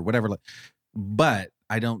attractive or whatever. But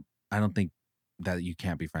I don't think that you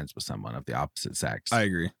can't be friends with someone of the opposite sex. I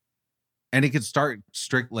agree. And it could start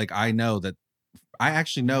strict. Like I know that I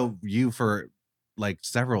actually know you for like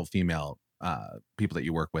several female people that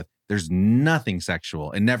you work with. There's nothing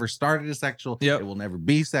sexual. It never started as sexual. Yep. It will never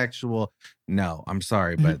be sexual. No, I'm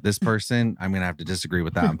sorry. But this person, I'm going to have to disagree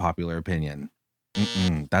with that unpopular opinion.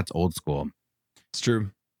 That's old school. It's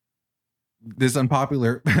true. This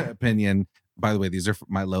unpopular opinion, by the way, these are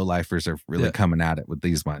my low lifers are really coming at it with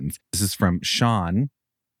these ones. This is from Sean.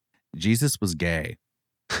 Jesus was gay.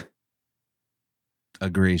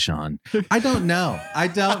 Agree, Sean. I don't know. I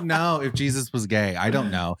don't know if Jesus was gay. I don't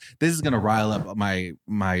know. This is going to rile up my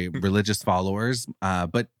religious followers,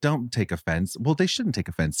 but don't take offense. Well, they shouldn't take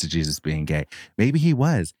offense to Jesus being gay. Maybe he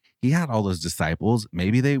was. he had all those disciples.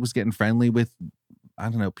 Maybe they was getting friendly with, I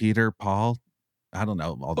don't know, Peter, Paul. I don't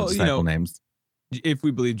know all the disciple names. If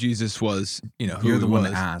we believe Jesus was, who You're the he one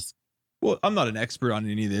was. to ask. Well, I'm not an expert on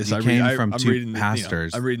any of this. I'm reading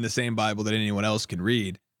pastors. I'm reading the same Bible that anyone else can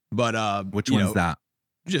read. But which one's that?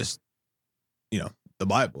 Just the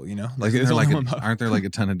Bible. Like aren't there like a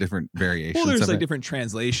ton of different variations? Well, there's of like it? different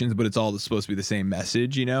translations, but it's all supposed to be the same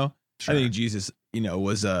message. Sure. I think Jesus,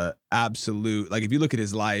 was a absolute, like if you look at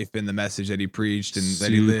his life and the message that he preached and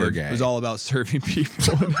that he lived, it was all about serving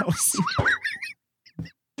people.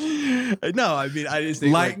 No, I mean, I just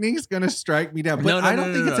think lightning's gonna strike me down, but I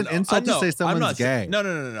don't think it's an insult to say someone's gay. No.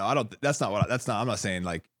 I don't. That's not what. I'm not saying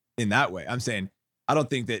like in that way. I'm saying I don't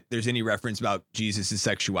think that there's any reference about Jesus'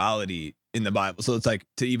 sexuality in the Bible. So it's like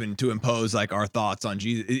to impose like our thoughts on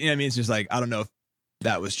Jesus. You know what I mean? It's just like I don't know if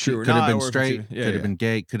that was true or not. Could have been or straight. Could have been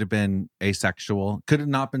gay. Could have been asexual. Could have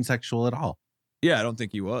not been sexual at all. Yeah, I don't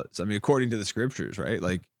think he was. I mean, according to the scriptures, right?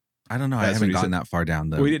 Like. I don't know. I haven't gotten that far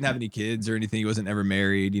down though. Well, he didn't have any kids or anything. He wasn't ever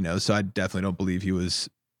married, so I definitely don't believe he was.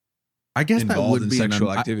 I guess that would be sexual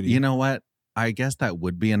activity. You know what? I guess that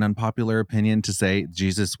would be an unpopular opinion to say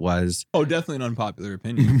Jesus was. Oh, definitely an unpopular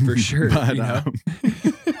opinion for sure. But,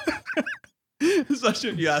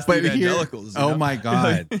 especially if you ask the evangelicals. Oh my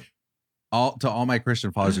God! all my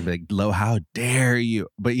Christian followers would be like, "Lo, how dare you?"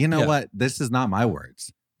 But you know what? This is not my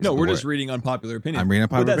words. No, we're just reading unpopular opinions. I'm reading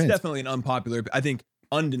unpopular opinions. That's definitely an unpopular. I think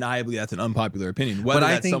undeniably that's an unpopular opinion. Whether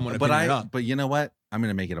that's someone opinion or not. But you know what? I'm going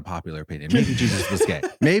to make it a popular opinion. Maybe Jesus was gay.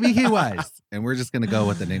 Maybe he was. And we're just going to go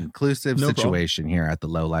with an inclusive situation here at the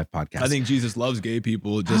Low Life Podcast. I think Jesus loves gay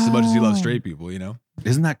people just as much as he loves straight people,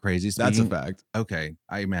 Isn't that crazy? That's a fact. Okay.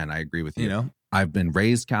 I agree with you. I've been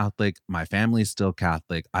raised Catholic. My family's still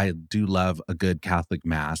Catholic. I do love a good Catholic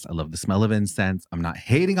mass. I love the smell of incense. I'm not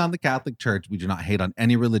hating on the Catholic Church. We do not hate on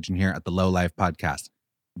any religion here at the Low Life Podcast.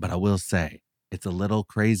 But I will say, it's a little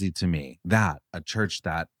crazy to me that a church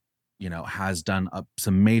that, has done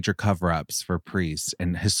some major cover-ups for priests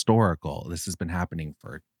and historical, this has been happening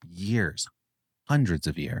for years, hundreds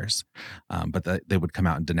of years, but they would come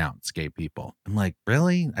out and denounce gay people. I'm like,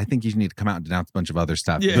 really? I think you need to come out and denounce a bunch of other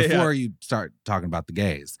stuff before you start talking about the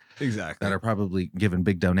gays. Exactly. That are probably giving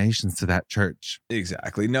big donations to that church.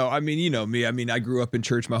 Exactly. No, I mean, you know me. I mean, I grew up in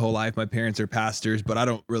church my whole life. My parents are pastors, but I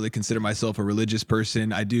don't really consider myself a religious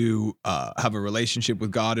person. I do have a relationship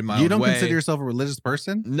with God in my own way. You don't consider yourself a religious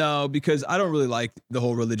person? No, because I don't really like the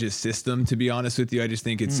whole religious system, to be honest with you. I just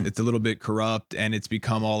think it's a little bit corrupt, and it's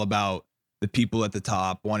become all about the people at the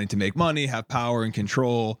top wanting to make money, have power and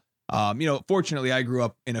control. Fortunately, I grew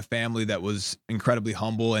up in a family that was incredibly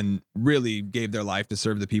humble and really gave their life to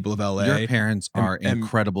serve the people of LA. Your parents are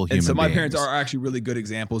incredible human beings. And so my parents are actually really good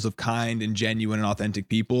examples of kind and genuine and authentic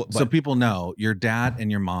people. So people know your dad and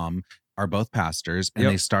your mom are both pastors, and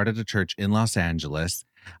they started a church in Los Angeles.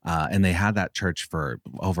 And they had that church for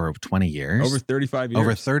over 20 years. Over 35 years.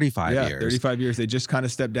 Over 35 years. 35 years. They just kind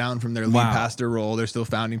of stepped down from their lead pastor role. They're still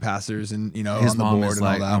founding pastors and, his on the mom board is and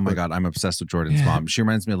all like, that. oh my God, I'm obsessed with Jordan's mom. She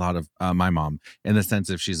reminds me a lot of my mom in the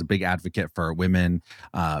sense of she's a big advocate for women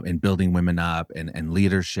and building women up and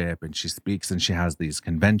leadership. And she speaks and she has these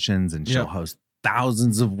conventions and she'll host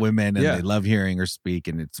thousands of women and they love hearing her speak.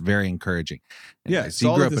 And it's very encouraging. And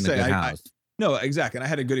so you grew up in a good house. No, exactly. And I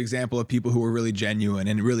had a good example of people who were really genuine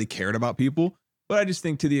and really cared about people. But I just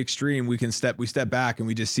think to the extreme, we step back and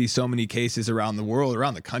we just see so many cases around the world,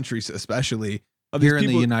 around the country, especially of here these in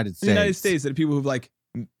people, the United States. The United States, that are people who've like,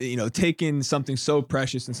 taken something so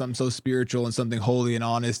precious and something so spiritual and something holy and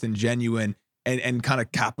honest and genuine and kind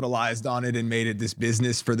of capitalized on it and made it this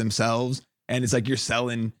business for themselves. And it's like you're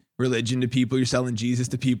selling religion to people, you're selling Jesus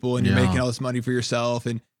to people, and you're making all this money for yourself.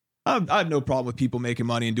 And I have no problem with people making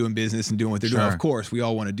money and doing business and doing what they're doing. Of course, we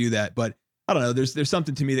all want to do that. But I don't know. There's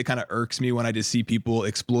something to me that kind of irks me when I just see people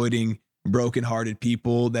exploiting brokenhearted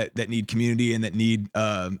people that need community and that need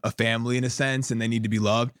a family in a sense, and they need to be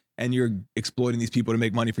loved. And you're exploiting these people to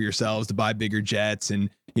make money for yourselves, to buy bigger jets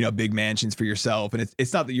and big mansions for yourself. And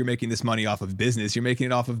it's not that you're making this money off of business. You're making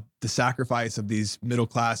it off of the sacrifice of these middle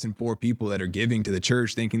class and poor people that are giving to the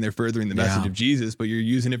church, thinking they're furthering the message of Jesus, but you're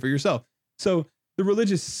using it for yourself. So the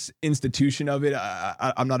religious institution of it,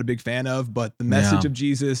 I'm not a big fan of, but the message of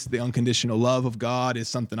Jesus, the unconditional love of God, is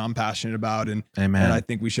something I'm passionate about. And, and I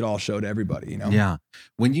think we should all show to everybody, Yeah.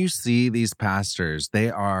 When you see these pastors,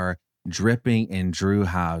 they are dripping in Drew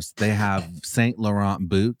House. They have Saint Laurent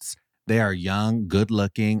boots. They are young, good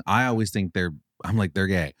looking. I always think I'm like, they're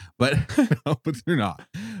gay, but, but they're not.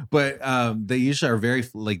 But they usually are very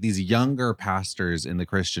like these younger pastors in the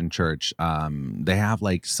Christian church. They have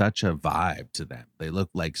like such a vibe to them. They look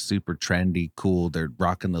like super trendy, cool. They're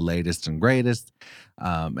rocking the latest and greatest.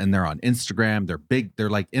 And they're on Instagram. They're big. They're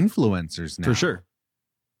like influencers now. For sure.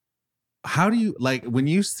 How do you like when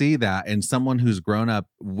you see that and someone who's grown up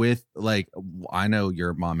with like, I know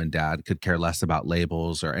your mom and dad could care less about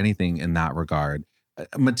labels or anything in that regard,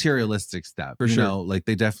 materialistic stuff, For you sure. know, like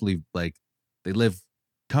they definitely like they live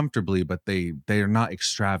comfortably, but they are not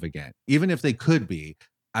extravagant. Even if they could be,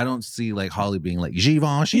 I don't see like Holly being like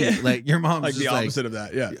Givenchy. Yeah. Like your mom's Like just the opposite of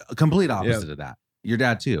that. Yeah. a complete opposite of that. Your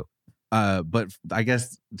dad too. But I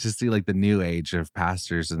guess to see like the new age of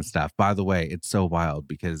pastors and stuff. By the way, it's so wild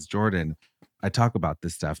because Jordan, I talk about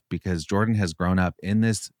this stuff because Jordan has grown up in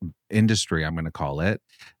this industry, I'm going to call it.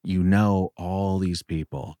 You know, all these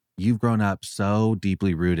people. You've grown up so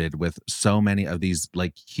deeply rooted with so many of these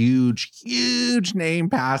like huge name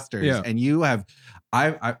pastors. Yeah. And you have,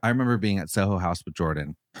 I remember being at Soho House with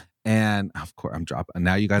Jordan. And of course, I'm dropping.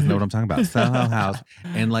 Now you guys know what I'm talking about. Soho House.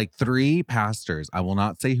 And like 3 pastors, I will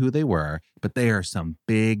not say who they were, but they are some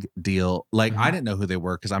big deal. Like I didn't know who they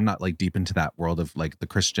were because I'm not like deep into that world of like the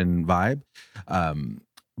Christian vibe.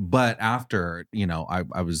 But after, you know,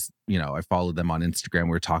 I was, you know, I followed them on Instagram.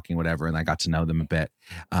 We were talking, whatever, and I got to know them a bit.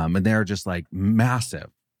 And they're just like massive.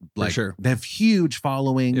 Like For sure. they have huge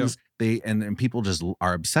followings. Yep. And people just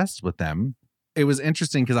are obsessed with them. It was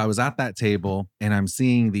interesting because I was at that table and I'm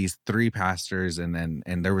seeing these 3 pastors and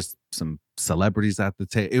there was some celebrities at the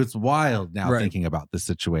table. It was wild now thinking about the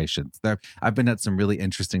situations. I've been at some really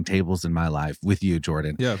interesting tables in my life with you,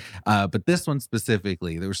 Jordan. Yeah. But this one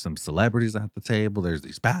specifically, there were some celebrities at the table. There's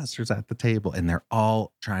these pastors at the table and they're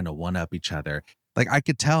all trying to one up each other. Like I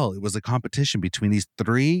could tell it was a competition between these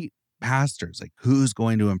 3 pastors. Like who's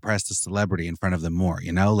going to impress the celebrity in front of them more,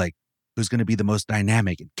 you know, like who's going to be the most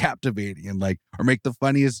dynamic and captivating and like, or make the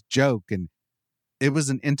funniest joke. And it was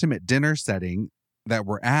an intimate dinner setting that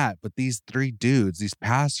we're at, but these 3 dudes, these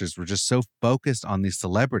pastors were just so focused on these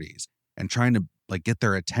celebrities and trying to like get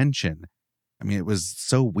their attention. I mean, it was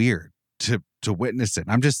so weird to witness it.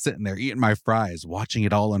 I'm just sitting there eating my fries, watching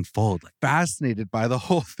it all unfold, like fascinated by the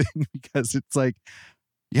whole thing because it's like,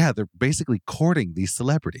 yeah, they're basically courting these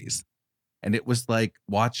celebrities. And it was like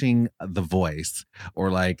watching The Voice or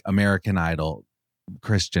like American Idol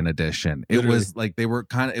Christian edition. It Literally. was like they were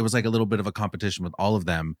it was like a little bit of a competition with all of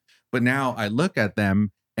them. But now I look at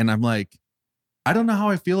them and I'm like, I don't know how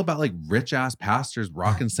I feel about like rich ass pastors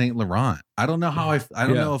rocking Saint Laurent. I don't know how I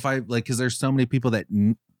don't know if I like, because there's so many people that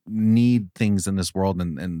need things in this world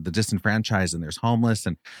and the disenfranchised and there's homeless.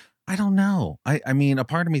 And I don't know. I mean, a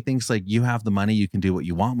part of me thinks like you have the money, you can do what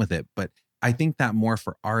you want with it. But I think that more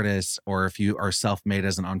for artists or if you are self-made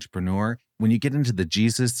as an entrepreneur, when you get into the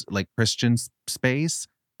Jesus, like Christian space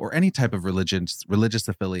or any type of religious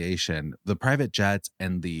affiliation, the private jets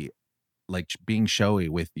and the like being showy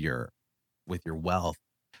with your wealth,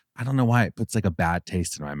 I don't know why it puts like a bad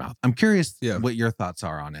taste in my mouth. I'm curious what your thoughts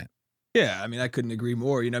are on it. Yeah, I mean, I couldn't agree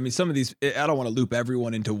more. You know, I mean, some of these, I don't want to loop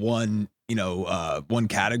everyone into one, one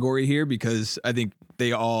category here because I think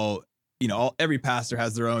they all, every pastor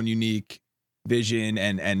has their own unique vision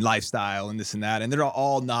and lifestyle and this and that. And they're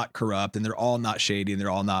all not corrupt and they're all not shady and they're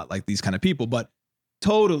all not like these kind of people. But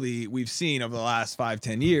totally, we've seen over the last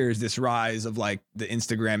 5-10 years, this rise of like the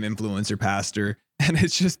Instagram influencer pastor. And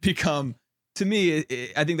it's just become, to me,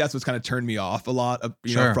 I think that's what's kind of turned me off a lot of,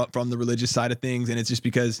 from the religious side of things. And it's just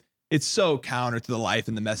because it's so counter to the life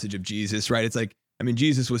and the message of Jesus, right? It's like, I mean,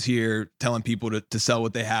 Jesus was here telling people to sell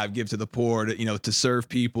what they have, give to the poor, to serve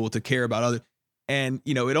people, to care about others. And,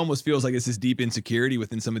 it almost feels like it's this deep insecurity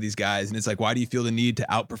within some of these guys. And it's like, why do you feel the need to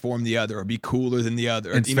outperform the other or be cooler than the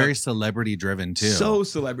other? It's very celebrity driven too. So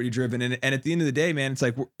celebrity driven. And at the end of the day, man, it's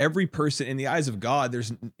like every person in the eyes of God,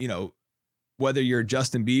 there's, whether you're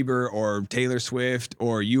Justin Bieber or Taylor Swift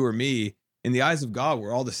or you or me, in the eyes of God,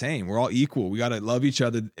 we're all the same. We're all equal. We got to love each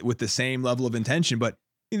other with the same level of intention. But,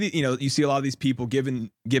 you see a lot of these people giving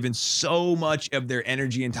so much of their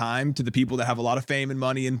energy and time to the people that have a lot of fame and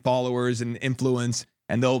money and followers and influence,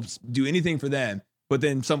 and they'll do anything for them. But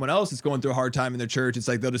then someone else is going through a hard time in their church. It's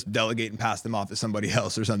like they'll just delegate and pass them off to somebody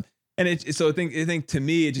else or something. And I think to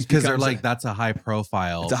me, it just because they're like, that's a high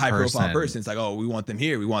profile. It's a high profile person. It's like, oh, we want them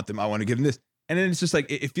here. We want them. I want to give them this. And then it's just like,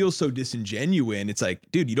 it feels so disingenuous. It's like,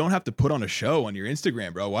 dude, you don't have to put on a show on your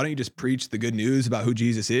Instagram, bro. Why don't you just preach the good news about who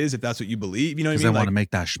Jesus is if that's what you believe? You know what I mean? Because I want to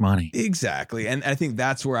make that shmoney. Exactly. And I think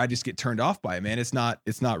that's where I just get turned off by it, man. It's not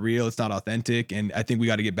real. It's not authentic. And I think we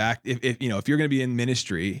got to get back. If you're going to be in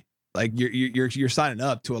ministry, like you're signing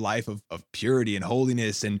up to a life of purity and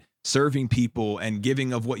holiness and serving people and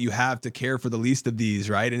giving of what you have to care for the least of these,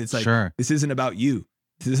 right? And it's like, Sure. this isn't about you.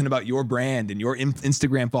 This isn't about your brand and your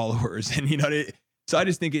Instagram followers. And, so I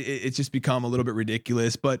just think it's just become a little bit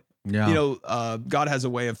ridiculous. But, God has a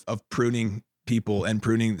way of pruning people and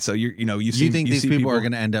pruning. So you think these people are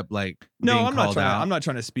going to end up like no, being I'm not trying. out? I'm not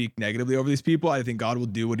trying to speak negatively over these people. I think God will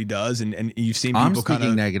do what He does, and you've seen people I'm kind speaking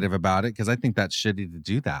of negative about it because I think that's shitty to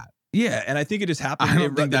do that. Yeah, and I think it just happens. I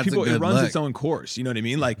don't think that's a good it runs look. its own course. You know what I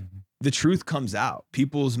mean? Like the truth comes out.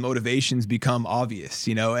 People's motivations become obvious.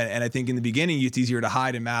 And I think in the beginning it's easier to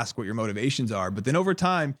hide and mask what your motivations are, but then over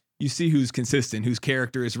time you see who's consistent, whose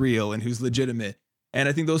character is real, and who's legitimate. And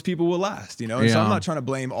I think those people will last, And so I'm not trying to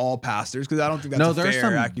blame all pastors because I don't think that's a fair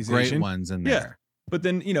some accusation. Great ones in there. Yeah. But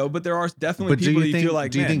then, but there are definitely people that you feel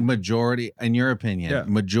like, do you think majority, in your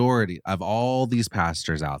opinion, majority of all these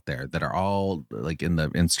pastors out there that are all like in the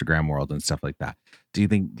Instagram world and stuff like that, do you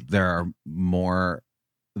think there are more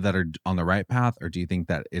that are on the right path, or do you think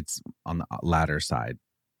that it's on the latter side?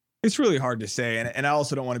 It's really hard to say. And I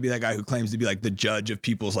also don't want to be that guy who claims to be like the judge of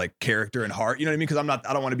people's like character and heart. You know what I mean? Because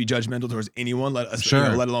I don't want to be judgmental towards anyone, let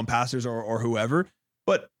alone pastors or whoever.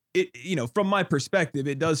 But from my perspective,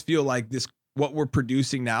 it does feel like what we're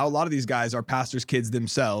producing now. A lot of these guys are pastors' kids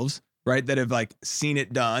themselves, right? That have like seen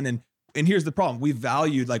it done. And here's the problem. We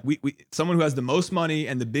valued like we someone who has the most money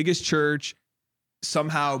and the biggest church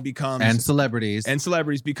somehow becomes, and celebrities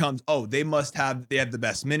becomes, they have the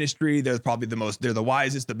best ministry. They're probably they're the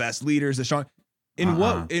wisest, the best leaders, the strong.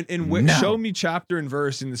 Show me chapter and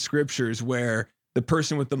verse in the scriptures where the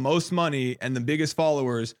person with the most money and the biggest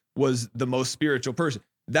followers was the most spiritual person.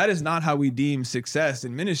 That is not how we deem success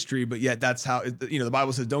in ministry, but yet that's how, the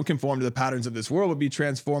Bible says, don't conform to the patterns of this world, but be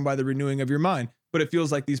transformed by the renewing of your mind. But it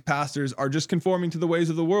feels like these pastors are just conforming to the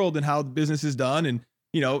ways of the world and how the business is done. And,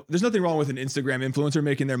 there's nothing wrong with an Instagram influencer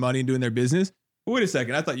making their money and doing their business. But wait a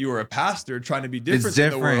second. I thought you were a pastor trying to be different. It's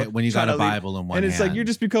different in the world, when you got a Bible in one hand. And it's like, you're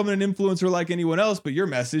just becoming an influencer like anyone else, but your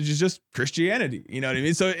message is just Christianity. You know what I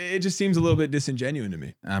mean? So it just seems a little bit disingenuous to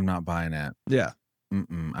me. I'm not buying it. Yeah.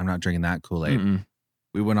 I'm not drinking that Kool-Aid.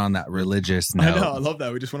 We went on that religious note. I know. I love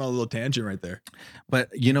that. We just went on a little tangent right there. But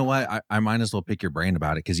you know what? I might as well pick your brain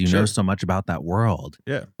about it because you know so much about that world.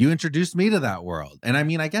 Yeah. You introduced me to that world. And I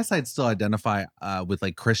mean, I guess I'd still identify with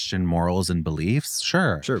like Christian morals and beliefs.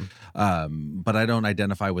 Sure. But I don't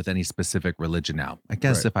identify with any specific religion now. I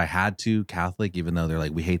guess if I had to, Catholic, even though they're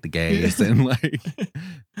like, we hate the gays and like,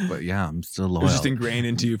 but yeah, I'm still loyal. It's just ingrained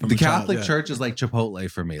into you from the Catholic Church is like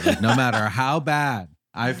Chipotle for me. Like no matter how bad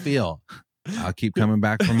I feel, I'll keep coming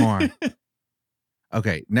back for more.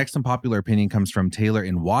 Okay, next unpopular opinion comes from Taylor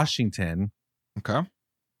in Washington. Okay.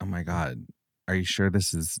 Oh my God. Are you sure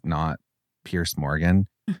this is not Pierce Morgan?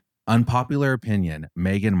 Unpopular opinion.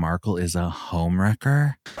 Meghan Markle is a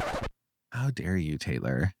homewrecker. How dare you,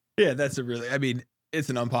 Taylor? Yeah, it's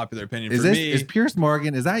an unpopular opinion for me. Is Pierce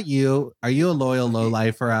Morgan, is that you? Are you a loyal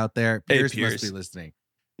lowlifer out there? Pierce must be listening.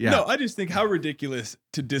 Yeah. No, I just think how ridiculous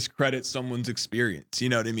to discredit someone's experience. You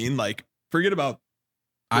know what I mean? Like, forget about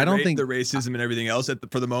the racism and everything else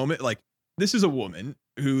for the moment. Like, this is a woman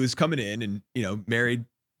who is coming in and, married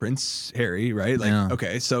Prince Harry, right? Like,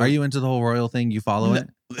 okay, so are you into the whole royal thing? You follow it?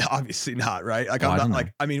 Obviously not, right? Like, I'm not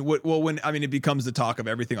like, when it becomes the talk of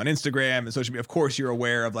everything on Instagram and social media, of course you're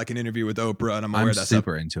aware of like an interview with Oprah, and I'm aware of that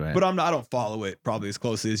super into it. But I don't follow it probably as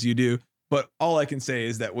closely as you do. But all I can say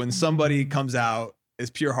is that when somebody comes out as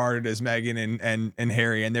pure hearted as Meghan and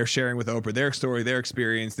Harry, and they're sharing with Oprah their story, their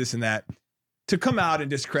experience, this and that, to come out and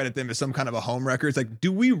discredit them as some kind of a homewrecker, it's like,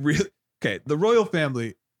 do we really? Okay, the royal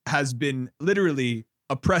family has been literally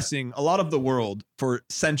oppressing a lot of the world for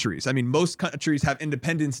centuries. I mean, most countries have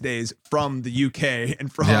independence days from the UK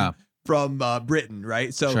and from Britain,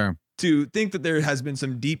 right? So to think that there has been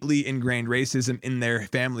some deeply ingrained racism in their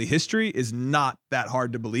family history is not that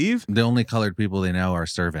hard to believe. The only colored people they know are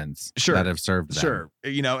servants that have served them.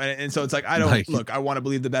 And so it's like, I don't I want to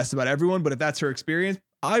believe the best about everyone, but if that's her experience,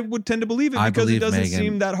 I would tend to believe it because it doesn't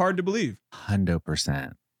seem that hard to believe.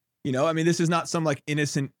 100%. This is not some like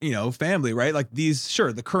innocent, family, right? Like these,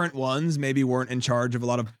 the current ones maybe weren't in charge of a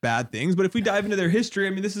lot of bad things, but if we dive into their history,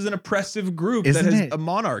 this is an oppressive group that has a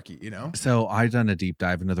monarchy, So I've done a deep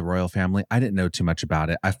dive into the royal family. I didn't know too much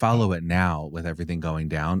about it. I follow it now with everything going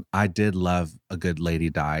down. I did love a good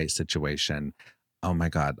Lady Di situation. Oh my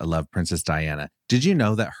God, I love Princess Diana. Did you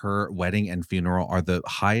know that her wedding and funeral are the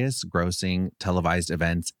highest grossing televised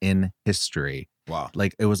events in history? Wow.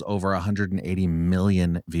 Like it was over 180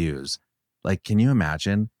 million views. Like, can you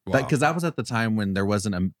imagine? Wow. Because that was at the time when there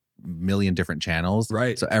wasn't a million different channels.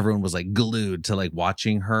 Right. So everyone was like glued to like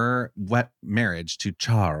watching her marriage to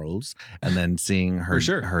Charles and then seeing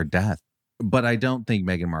her death. But I don't think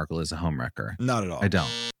Meghan Markle is a homewrecker. Not at all. I don't.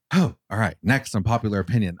 Oh, all right. Next, unpopular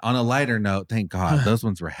opinion. On a lighter note, thank God, those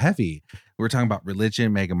ones were heavy. We're talking about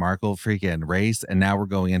religion, Meghan Markle, freaking race, and now we're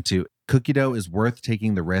going into cookie dough is worth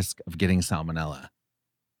taking the risk of getting salmonella.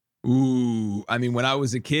 Ooh, I mean, when I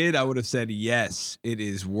was a kid, I would have said yes, it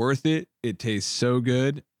is worth it. It tastes so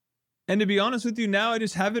good. And to be honest with you, now I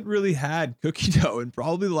just haven't really had cookie dough in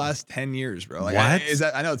probably the last 10 years, bro. Like,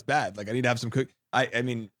 What? I know it's bad. Like, I need to have some I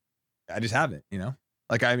mean, I just haven't, you know?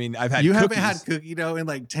 Like, I mean, I've had You cookies, haven't had cookie dough in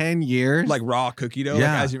like 10 years? like raw cookie dough.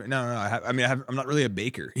 Yeah. Like, no. I'm not really a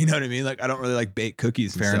baker. You know what I mean? Like, I don't really like bake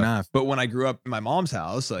cookies. And Fair stuff. enough. But when I grew up in my mom's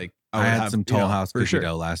house, like, I would had have, some Toll House cookie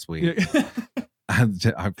dough last week. I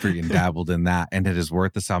freaking dabbled in that, and it is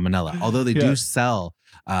worth the salmonella. Although they do sell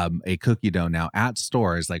a cookie dough now at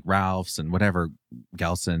stores like Ralph's and whatever,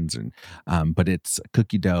 Gelson's, and but it's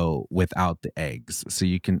cookie dough without the eggs, so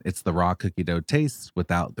you can. It's the raw cookie dough taste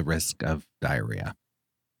without the risk of diarrhea,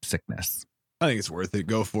 sickness. I think it's worth it.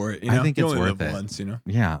 Go for it. You know? I think You it's only worth live it. once, you know?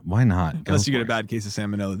 Yeah, why not? Unless you get a bad case of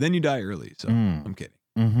salmonella, then you die early. So I'm kidding.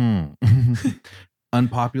 Mm-hmm.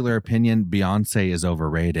 Unpopular opinion: Beyonce is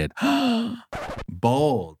overrated.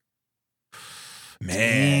 Bold. Man.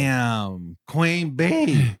 Damn. Queen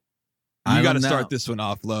Bee. You got don't to know. start this one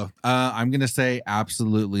off low. I'm going to say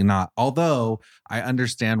absolutely not. Although I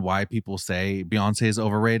understand why people say Beyonce is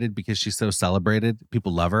overrated because she's so celebrated.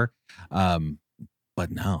 People love her.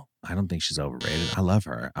 But no, I don't think she's overrated. I love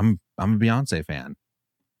her. I'm a Beyonce fan.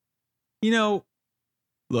 You know,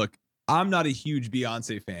 look, I'm not a huge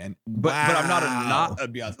Beyonce fan, but I'm not a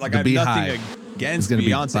Beyonce. Like, The I have Beehive nothing against gonna be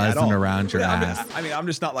Beyonce at buzzing all. around your ass. I mean, I'm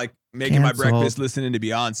just not like making my Canceled. breakfast listening to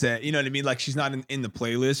Beyonce. You know what I mean? Like, she's not in the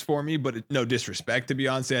playlist for me, but no disrespect to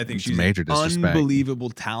Beyonce. I think It's she's major an disrespect. unbelievable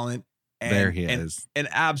talent. And, There he is. An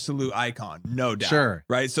absolute icon, no doubt. Sure.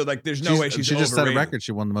 Right? So, like, there's no way she she's just set a overrated. record.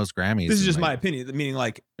 She won the most Grammys. This is just like, my opinion. Meaning,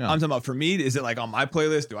 like, Yeah. I'm talking about for me, is it like on my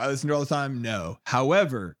playlist? Do I listen to her all the time? No.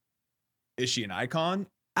 However, is she an icon?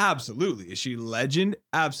 Absolutely. Is she a legend?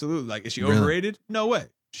 Absolutely. Like, is she Really? overrated? No way.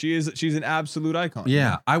 She's an absolute icon.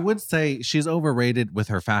 Yeah, I would say she's overrated with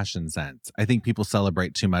her fashion sense. I think people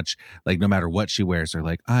celebrate too much, like no matter what she wears, they're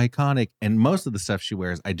like iconic. And most of the stuff she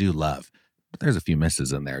wears, I do love. But there's a few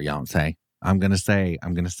misses in there, Beyonce. I'm gonna say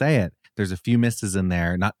it. There's a few misses in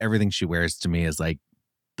there. Not everything she wears to me is like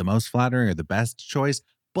the most flattering or the best choice,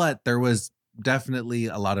 but there was definitely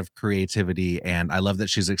a lot of creativity, and I love that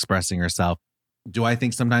she's expressing herself. Do I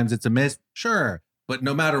think sometimes it's a miss? Sure. But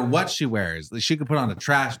no matter what she wears, she could put on a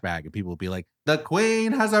trash bag and people will be like, the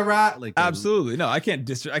queen has a rat. Like, Absolutely. No, I can't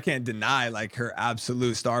deny like her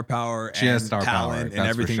absolute star power She and has star power, talent that's and for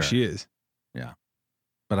everything sure. she is.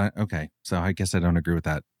 But okay. So I guess I don't agree with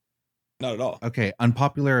that. Not at all. Okay.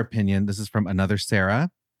 Unpopular opinion. This is from another Sarah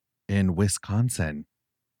in Wisconsin.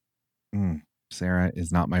 Sarah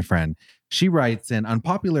is not my friend. She writes in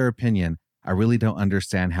unpopular opinion. I really don't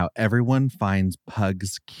understand how everyone finds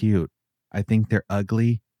pugs cute. I think they're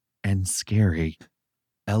ugly and scary.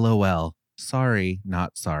 LOL. Sorry,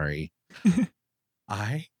 not sorry.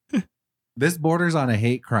 This borders on a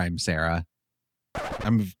hate crime, Sarah.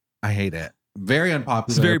 I hate it. Very unpopular.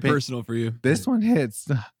 It's very opinion. personal for you. This one hits.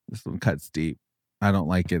 This one cuts deep. I don't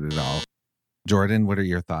like it at all. Jordan, what are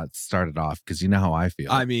your thoughts? Start it off because you know how I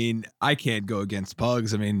feel. I mean, I can't go against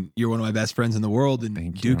pugs. I mean, you're one of my best friends in the world, and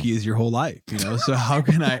Thank you. Dookie is your whole life, you know? So how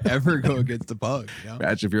can I ever go against a pug? You know?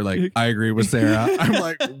 Imagine if you're like, I agree with Sarah. I'm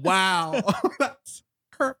like, wow, that's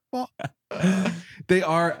hurtful. They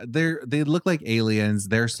look like aliens.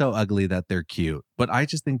 They're so ugly that they're cute. But I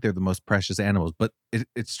just think they're the most precious animals. But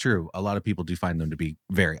it's true. A lot of people do find them to be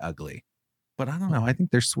very ugly. But I don't know. I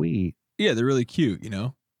think they're sweet. Yeah, they're really cute, you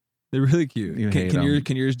know? They're really cute. You hate Can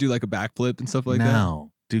 'em. yours do like a backflip and stuff like that?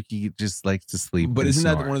 No. Dookie just likes to sleep. But and isn't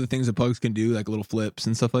that snore. one of the things that pugs can do, like little flips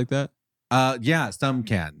and stuff like that? Yeah, some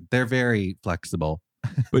can. They're very flexible.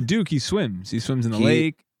 But Dookie swims. He swims in the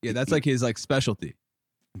lake. Yeah, that's like his like specialty.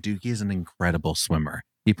 Dookie is an incredible swimmer.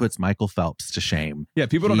 He puts Michael Phelps to shame. Yeah,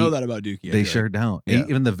 people don't know that about Dookie. I They feel sure like. don't. Yeah.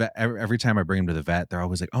 Even the vet, every time I bring him to the vet, they're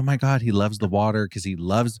always like, oh my God, he loves the water because he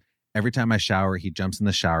loves every time I shower, he jumps in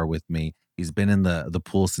the shower with me. He's been in the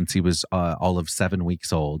pool since he was all of 7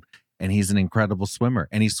 weeks old. And he's an incredible swimmer.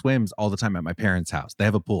 And he swims all the time at my parents' house. They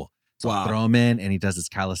have a pool. So I Wow. throw him in and he does his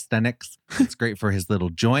calisthenics. It's great for his little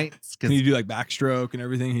joints. Can you do like backstroke and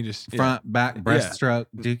everything? He just Front, back, breaststroke.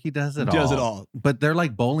 Dookie does it all. Does it all. But they're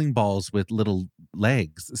like bowling balls with little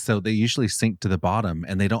legs. So they usually sink to the bottom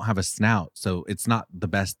and they don't have a snout. So it's not the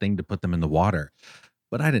best thing to put them in the water.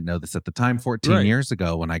 But I didn't know this at the time. 14 Right. years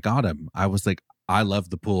ago when I got him, I was like, I love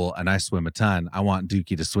the pool and I swim a ton. I want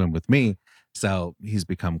Dookie to swim with me. So he's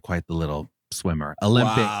become quite the little swimmer,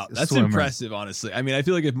 Olympic Wow, that's swimmer. impressive, honestly. I mean, I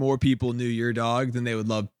feel like if more people knew your dog, then they would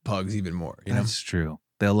love pugs even more. You know? That's true.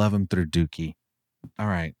 They'll love him through Dookie. All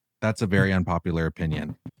right. That's a very unpopular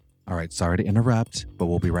opinion. All right. Sorry to interrupt, but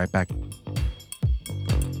we'll be right back.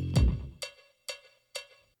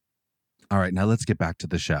 All right. Now let's get back to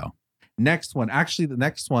the show. Next one. Actually, the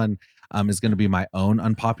next one is going to be my own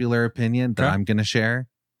unpopular opinion that I'm going to share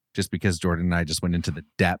just because Jordan and I just went into the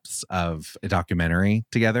depths of a documentary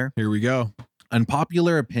together. Here we go.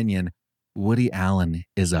 Unpopular opinion. Woody Allen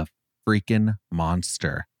is a freaking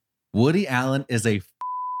monster. Woody Allen is a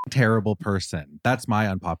terrible person. That's my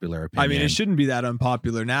unpopular opinion. I mean, it shouldn't be that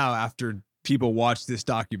unpopular now after people watch this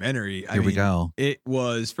documentary. Here we go. It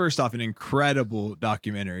was, first off, an incredible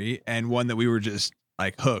documentary and one that we were just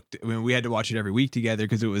like hooked. I mean, we had to watch it every week together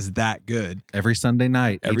because it was that good. Every Sunday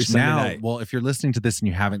night. Every Sunday night. Well, if you're listening to this and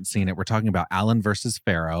you haven't seen it, we're talking about Allen versus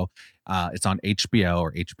Pharaoh. It's on HBO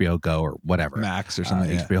or HBO Go or whatever. Max or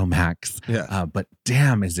something. HBO Max. Yeah. But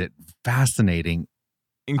damn, is it fascinating.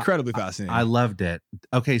 Incredibly fascinating. I loved it.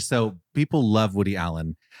 Okay, so people love Woody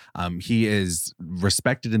Allen. He is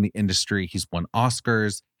respected in the industry. He's won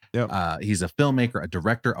Oscars. Yep. He's a filmmaker, a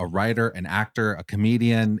director, a writer, an actor, a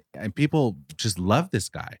comedian, and people just love this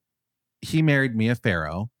guy. He married Mia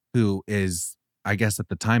Farrow, who is, I guess at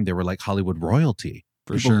the time, they were like Hollywood royalty.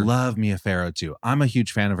 For people sure. love Mia Farrow too. I'm a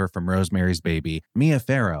huge fan of her from Rosemary's Baby. Mia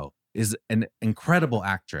Farrow is an incredible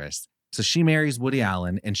actress. So she marries Woody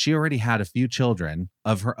Allen, and she already had a few children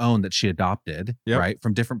of her own that she adopted, right,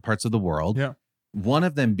 from different parts of the world. Yeah. One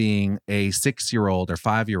of them being a 6-year-old or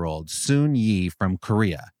 5-year-old Soon Yi from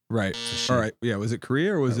Korea. Right. All right. Yeah. Was it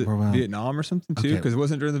Korea or was it Vietnam or something too? Because it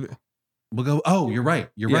wasn't during the. We'll go. Oh, you're right.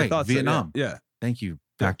 You're right. Vietnam. So, yeah. Thank you.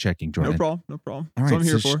 Fact checking, Jordan. No problem. No problem. All right.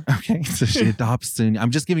 That's what I'm here for. Okay. So she adopts Soon.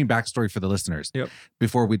 I'm just giving backstory for the listeners. Yep.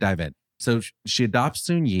 Before we dive in. So she adopts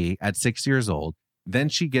Soon Yi at 6 years old. Then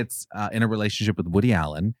she gets in a relationship with Woody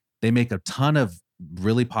Allen. They make a ton of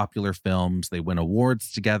really popular films. They win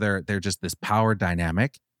awards together. They're just this power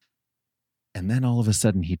dynamic. And then all of a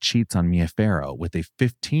sudden he cheats on Mia Farrow with a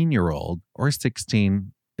 15-year-old or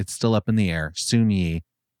 16. It's still up in the air. Soon Yi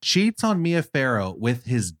cheats on Mia Farrow with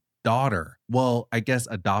his daughter. Well, I guess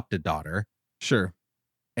adopted daughter. Sure.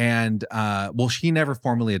 And she never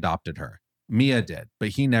formally adopted her. Mia did, but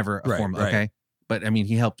he never formally. Right. Okay. But I mean,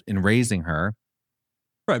 he helped in raising her.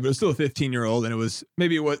 Right, but it was still a 15-year-old, and it was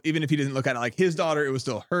even if he didn't look at it like his daughter, it was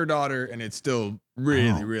still her daughter, and it's still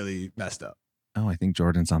really, really messed up. Oh, I think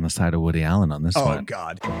Jordan's on the side of Woody Allen on this one. Oh,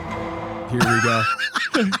 God. Here we go.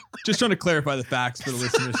 Just trying to clarify the facts for the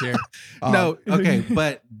listeners here. No, okay,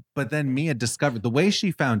 but then Mia discovered the way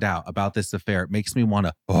she found out about this affair makes me want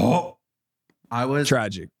to. I was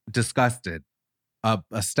tragic, disgusted.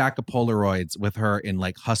 A stack of Polaroids with her in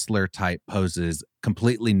like hustler type poses,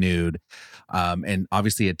 completely nude, and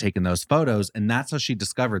obviously had taken those photos, and that's how she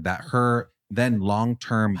discovered that her then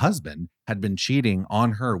long-term husband had been cheating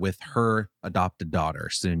on her with her adopted daughter,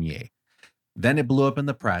 Soon Yi. Then it blew up in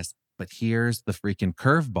the press, but here's the freaking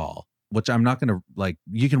curveball, which I'm not going to like,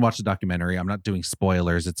 you can watch the documentary. I'm not doing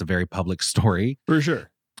spoilers. It's a very public story. For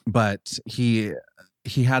sure. But he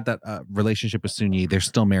had that relationship with Soon Yi. They're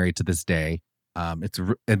still married to this day. And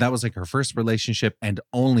that was like her first relationship and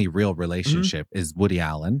only real relationship is Woody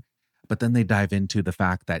Allen. But then they dive into the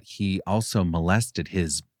fact that he also molested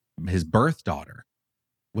his birth daughter.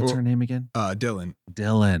 What's her name again? Dylan.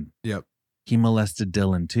 Dylan. Yep. He molested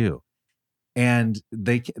Dylan too. And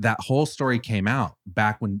that whole story came out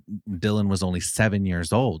back when Dylan was only 7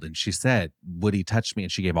 years old. And she said, Woody touched me.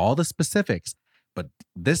 And she gave all the specifics. But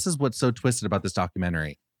this is what's so twisted about this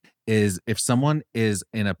documentary is if someone is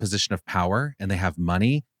in a position of power and they have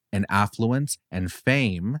money and affluence and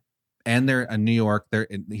fame, and they're in New York,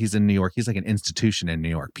 he's in New York. He's like an institution in New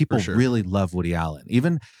York. People really love Woody Allen.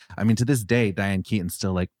 Even, I mean, to this day, Diane Keaton's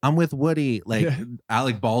still like, I'm with Woody. Like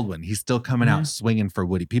Alec Baldwin, he's still coming out swinging for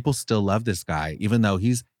Woody. People still love this guy, even though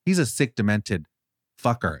he's a sick, demented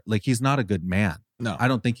fucker. Like he's not a good man. No, I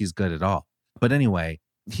don't think he's good at all. But anyway,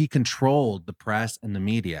 he controlled the press and the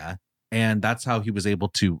media. And that's how he was able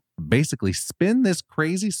to basically spin this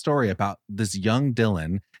crazy story about this young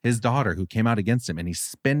Dylan, his daughter, who came out against him. And he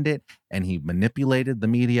spinned it and he manipulated the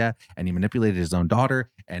media and he manipulated his own daughter.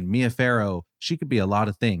 And Mia Farrow, she could be a lot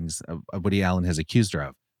of things Woody Allen has accused her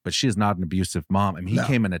of, but she is not an abusive mom. I mean, he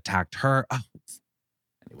came and attacked her. Oh,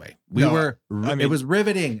 anyway, it was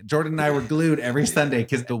riveting. Jordan and I were glued every Sunday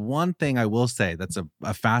because the one thing I will say that's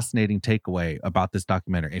a fascinating takeaway about this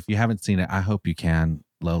documentary, if you haven't seen it, I hope you can.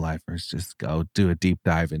 Low-lifers, just go do a deep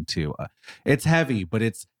dive into it's heavy, but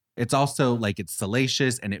it's also like it's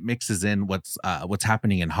salacious and it mixes in what's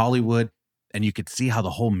happening in Hollywood. and you could see how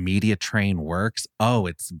the whole media train works. Oh,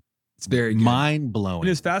 it's very good. mind blowing. And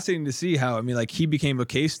it's fascinating to see how, I mean, like he became a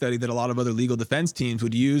case study that a lot of other legal defense teams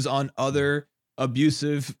would use on other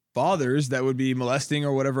abusive fathers that would be molesting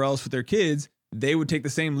or whatever else with their kids. They would take the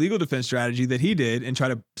same legal defense strategy that he did and try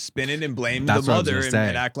to spin it and blame the mother and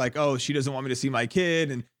act like, oh, she doesn't want me to see my kid.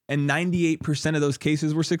 And 98% of those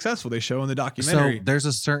cases were successful. They show in the documentary. So there's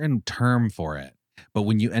a certain term for it. But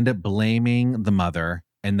when you end up blaming the mother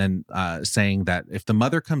and then saying that if the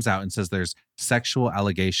mother comes out and says there's sexual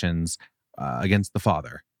allegations against the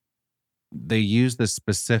father, they use this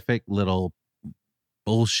specific little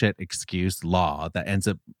bullshit excuse law that ends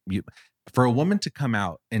up for a woman to come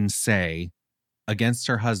out and say against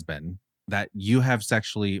her husband that you have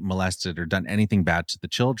sexually molested or done anything bad to the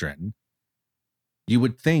children. You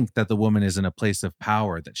would think that the woman is in a place of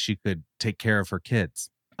power, that she could take care of her kids.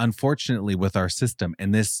 Unfortunately, with our system,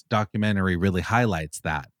 and this documentary really highlights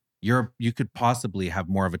that, you could possibly have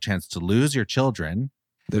more of a chance to lose your children,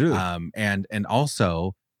 and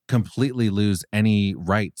also completely lose any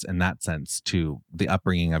rights in that sense to the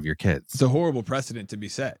upbringing of your kids. It's a horrible precedent to be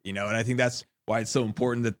set, and I think that's why it's so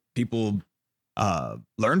important that people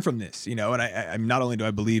learn from this, and I'm not only do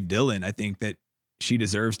I believe Dylan, I think that she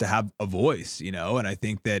deserves to have a voice, and I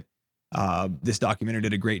think that this documentary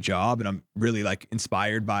did a great job, and I'm really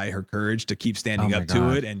inspired by her courage to keep standing up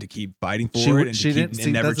to it and to keep fighting for it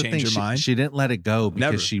and never change her mind. She didn't let it go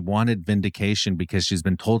because she wanted vindication, because she's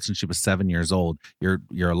been told since she was 7 years old, you're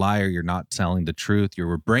a liar, you're not telling the truth, you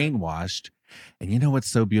were brainwashed. And you know what's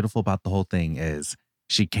so beautiful about the whole thing is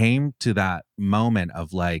she came to that moment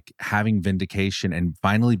of having vindication and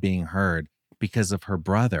finally being heard because of her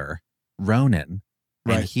brother, Ronan.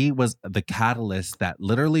 Right. And he was the catalyst that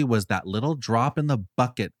literally was that little drop in the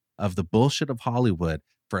bucket of the bullshit of Hollywood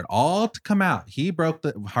for it all to come out. He broke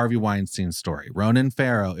the Harvey Weinstein story. Ronan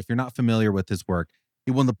Farrow, if you're not familiar with his work,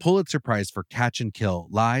 he won the Pulitzer Prize for Catch and Kill: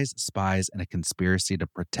 Lies, Spies, and a Conspiracy to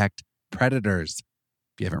Protect Predators.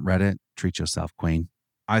 If you haven't read it, treat yourself, Queen.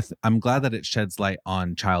 I'm glad that it sheds light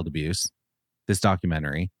on child abuse, this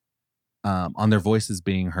documentary, on their voices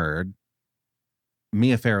being heard.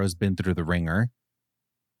 Mia Farrow's been through the ringer.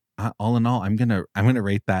 All in all, I'm gonna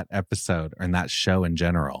rate that episode and that show in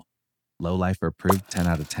general, Low Life approved, 10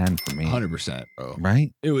 out of 10 for me. 100%, bro.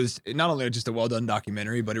 Right? It was not only just a well done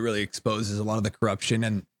documentary, but it really exposes a lot of the corruption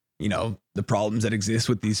and the problems that exist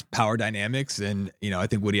with these power dynamics. And I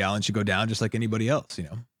think Woody Allen should go down just like anybody else.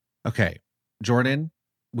 Okay, Jordan,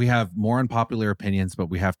 we have more unpopular opinions, but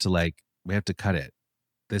we have to cut it.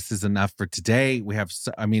 This is enough for today. We have,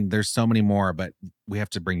 there's so many more, but we have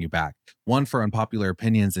to bring you back. 1, for unpopular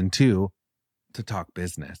opinions, and 2, to talk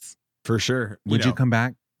business. For sure. Would you come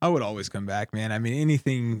back? I would always come back, man.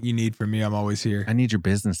 Anything you need from me, I'm always here. I need your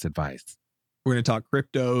business advice. We're going to talk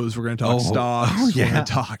cryptos. We're going to talk stocks. We're going to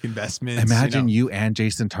talk investments. Imagine you and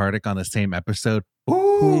Jason Tartick on the same episode.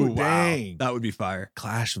 Ooh, dang. Wow. That would be fire.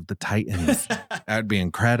 Clash of the Titans. That would be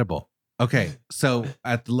incredible. Okay, so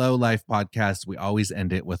at the Low Life podcast, we always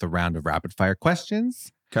end it with a round of rapid fire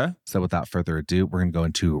questions. Okay. So without further ado, we're going to go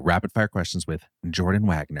into rapid fire questions with Jordan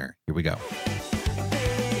Wagner. Here we go.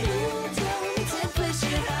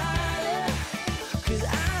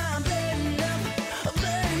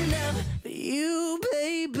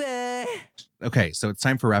 Okay, so it's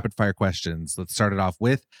time for rapid fire questions. Let's start it off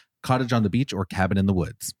with cottage on the beach or cabin in the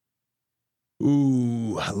woods.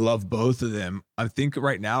 Ooh, I love both of them. I think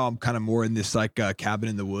right now I'm kind of more in this cabin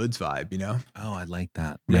in the woods vibe, Oh, I like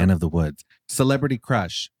that. Man of the woods. Celebrity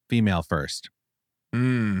crush, female first.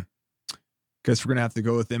 Guess we're going to have to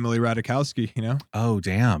go with Emily Ratajkowski, Oh,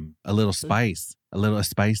 damn. A little spice. A little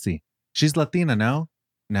spicy. She's Latina, no?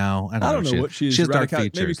 No, I don't know what she is. She has dark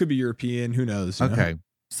features. Maybe it could be European. Who knows? Okay.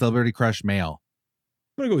 Celebrity crush, male.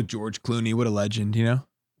 I'm going to go with George Clooney. What a legend,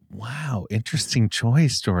 Wow, interesting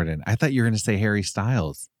choice, Jordan. I thought you were going to say Harry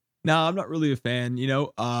Styles. No, I'm not really a fan,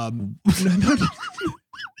 Why?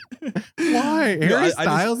 Harry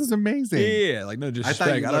Styles is amazing. Yeah, no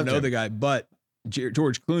disrespect. I don't know the guy, but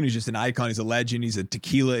George Clooney's just an icon. He's a legend. He's a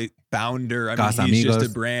tequila founder. He's just a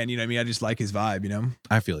brand. I just like his vibe,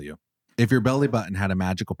 I feel you. If your belly button had a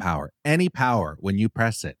magical power, any power, when you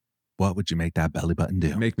press it, what would you make that belly button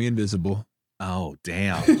do? Make me invisible. Oh,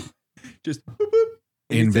 damn. Just boop, boop.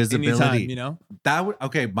 Invisibility. Anytime, That would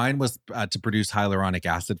okay. Mine was to produce hyaluronic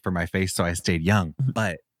acid for my face, so I stayed young.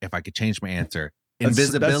 But if I could change my answer,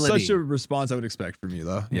 invisibility. That's such a response I would expect from you,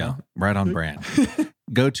 though. Yeah, right on brand.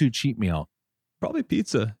 Go to cheat meal. Probably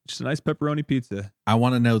pizza. Just a nice pepperoni pizza. I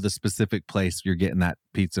want to know the specific place you're getting that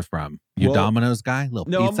pizza from. You Domino's guy? No,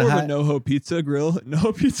 Pizza I'm more Hut? of a NoHo Pizza Grill.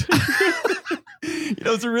 NoHo Pizza Grill.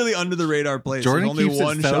 It's a really under the radar place. Jordan There's only keeps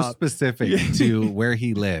one it so shop. specific to where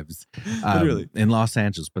he lives, Literally. in Los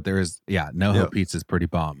Angeles. But there is, NoHo Pizza is pretty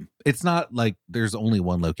bomb. It's not like there's only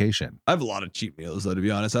one location. I have a lot of cheap meals, though, to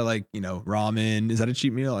be honest. I like, ramen. Is that a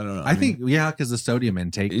cheap meal? I don't know. I think, because the sodium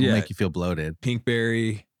intake will make you feel bloated.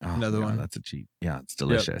 Pinkberry, another one. That's a cheap. Yeah, it's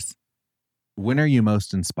delicious. Yep. When are you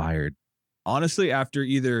most inspired? Honestly, after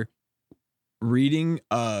either reading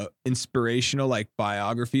a inspirational like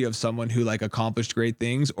biography of someone who like accomplished great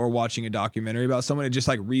things or watching a documentary about someone, it just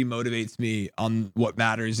like remotivates me on what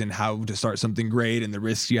matters and how to start something great and the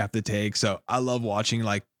risks you have to take. So I love watching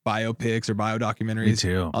like biopics or bio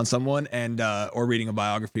documentaries on someone and or reading a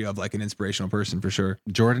biography of like an inspirational person for sure.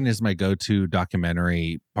 Jordan is my go-to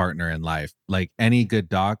documentary partner in life. Like any good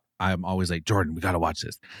doc, I'm always like, Jordan, we got to watch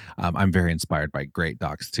this. I'm very inspired by great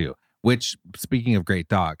docs too. Which, speaking of great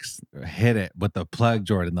docs, hit it with the plug,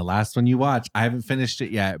 Jordan. The last one you watched, I haven't finished it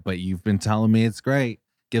yet, but you've been telling me it's great.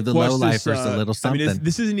 Give the low-lifers a little something. I mean,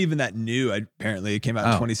 this isn't even that new. Apparently, it came out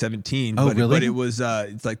in 2017. Oh, really? But it was,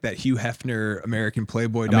 it's like that Hugh Hefner American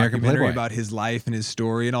Playboy documentary about his life and his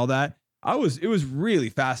story and all that. It was really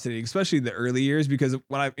fascinating, especially the early years, because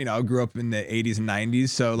when I grew up in the 80s and 90s.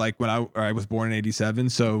 So like when I was born in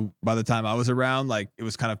 87. So by the time I was around, like it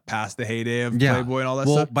was kind of past the heyday of Playboy and all that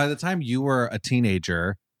stuff. By the time you were a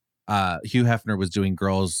teenager, Hugh Hefner was doing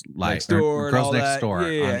Girls Next Door.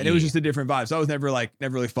 Yeah. And it was just a different vibe. So I was never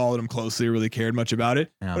really followed him closely or really cared much about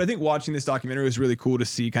it. Yeah. But I think watching this documentary was really cool to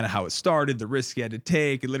see kind of how it started, the risks he had to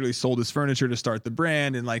take. It literally sold his furniture to start the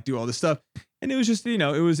brand and like do all this stuff. And it was just, it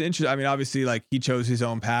was interesting. I mean, obviously, like he chose his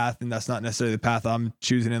own path, and that's not necessarily the path I'm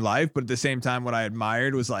choosing in life. But at the same time, what I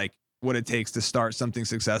admired was like what it takes to start something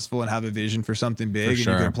successful and have a vision for something big. And you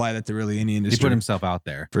can apply that to really any industry. He put himself out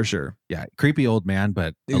there. For sure. Yeah. Creepy old man,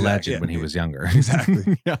 but a legend when he was younger.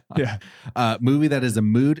 Exactly. Yeah. Movie that is a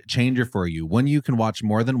mood changer for you. One you can watch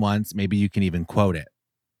more than once. Maybe you can even quote it.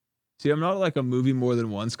 See, I'm not like a movie more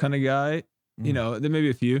than once kind of guy. There may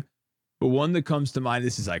be a few. But one that comes to mind,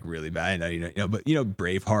 this is like really bad. I know, but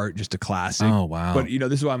Braveheart, just a classic. Oh wow! But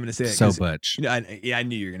this is why I'm going to say it. So Butch. I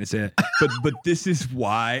knew you were going to say it. But this is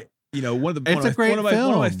why one of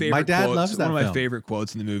my favorite. My dad quotes, loves that. One of my film. favorite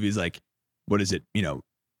quotes in the movie is like, "What is it?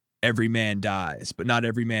 Every man dies, but not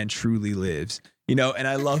every man truly lives." And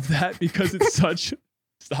I love that because it's such.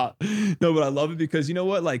 Stop. No, but I love it because you know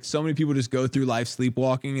what? Like so many people just go through life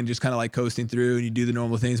sleepwalking and just kind of like coasting through and you do the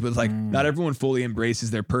normal things, but it's like not everyone fully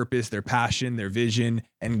embraces their purpose, their passion, their vision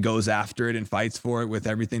and goes after it and fights for it with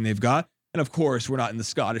everything they've got. And of course, we're not in the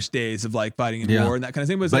Scottish days of like fighting in war and that kind of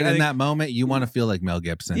thing. But in that moment, you want to feel like Mel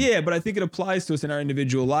Gibson. Yeah, but I think it applies to us in our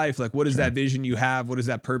individual life. Like what is that vision you have? What is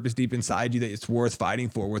that purpose deep inside you that it's worth fighting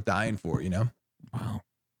for, worth dying for, Wow.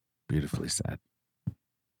 Beautifully said.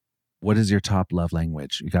 What is your top love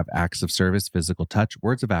language? You have acts of service, physical touch,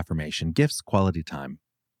 words of affirmation, gifts, quality time.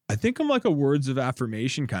 I think I'm like a words of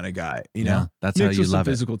affirmation kind of guy, That's how you love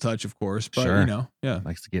it. Physical touch, of course, but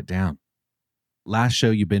likes to get down. Last show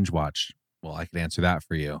you binge watched. Well, I could answer that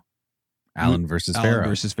for you. Alan versus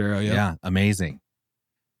Pharaoh. Yeah, amazing.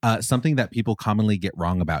 Something that people commonly get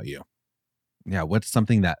wrong about you. Yeah, what's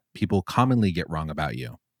something that people commonly get wrong about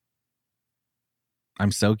you?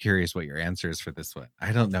 I'm so curious what your answer is for this one.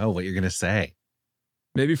 I don't know what you're going to say.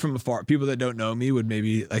 Maybe from afar, people that don't know me would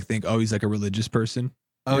maybe like think, oh, he's like a religious person.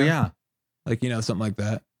 Oh, yeah. Like, something like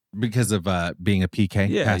that. Because of being a PK.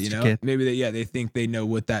 Yeah, kid. Maybe they think they know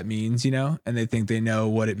what that means, and they think they know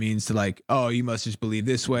what it means to like, oh, you must just believe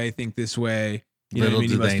this way, think this way. You know what I mean?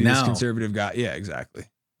 You must be this conservative guy. Yeah, exactly.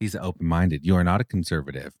 He's open-minded. You are not a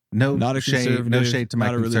conservative. No, not a shade, conservative. No shade to my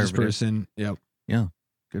conservative. Not a religious person. Yep. Yeah.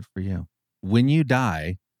 Good for you. When you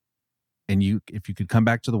die, and if you could come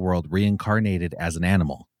back to the world reincarnated as an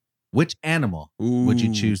animal, which animal would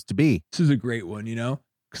you choose to be? This is a great one,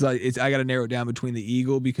 because I got to narrow it down between the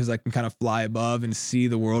eagle because I can kind of fly above and see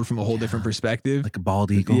the world from a whole different perspective. Like a bald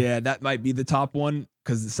eagle. Yeah, that might be the top one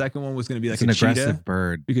because the second one was going to be like an cheetah, aggressive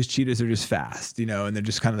bird because cheetahs are just fast, and they're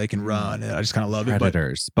just kind of, they can run, and I just kind of love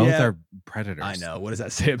predators. it. Both are predators. I know. What does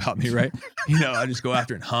that say about me, right? I just go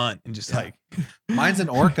after and hunt and just like. Mine's an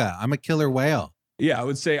orca. I'm a killer whale. Yeah, I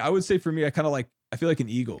would say for me, I feel like an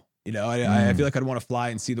eagle. I feel like I'd want to fly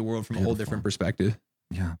and see the world from a whole different perspective.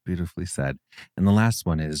 Yeah, beautifully said. And the last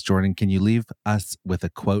one is, Jordan, can you leave us with a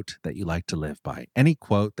quote that you like to live by? Any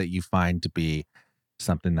quote that you find to be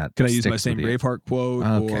something that can I use my same Braveheart quote?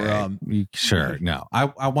 Okay. Sure. No,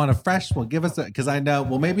 I want a fresh one. Give us because I know,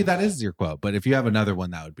 well, maybe that is your quote, but if you have another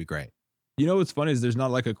one, that would be great. What's funny is there's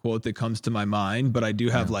not like a quote that comes to my mind, but I do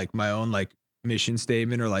have like my own like mission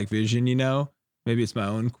statement or like vision, Maybe it's my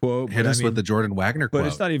own quote. Hit us with the Jordan Wagner quote. But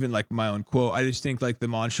it's not even like my own quote. I just think like the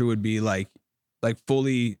mantra would be like, like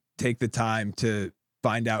fully take the time to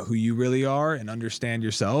find out who you really are and understand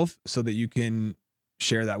yourself so that you can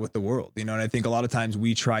share that with the world, you know? And I think a lot of times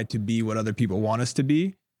we try to be what other people want us to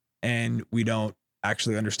be, and we don't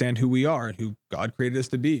actually understand who we are and who God created us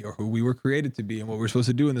to be, or who we were created to be, and what we're supposed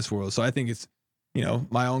to do in this world. So I think it's, you know,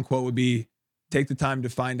 my own quote would be, take the time to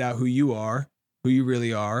find out who you are, who you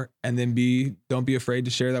really are, and then don't be afraid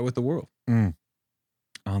to share that with the world.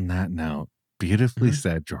 On that note, beautifully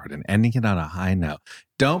said, Jordan. Ending it on a high note.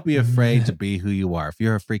 Don't be afraid to be who you are. If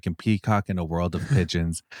you're a freaking peacock in a world of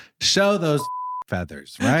pigeons, show those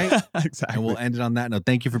feathers, right? Exactly. And we'll end it on that note.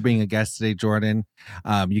 Thank you for being a guest today, Jordan.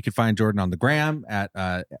 You can find Jordan on the gram at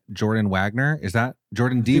Jordan Wagner. Is that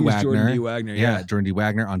Jordan D. Wagner? Jordan D. Wagner, yeah. Jordan D.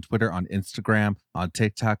 Wagner on Twitter, on Instagram, on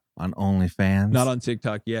TikTok, on OnlyFans. Not on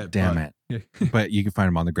TikTok yet. Damn it. But you can find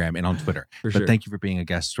him on the gram and on Twitter. For sure. Thank you for being a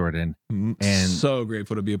guest, Jordan. And so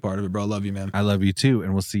grateful to be a part of it, bro. I love you, man. I love you too.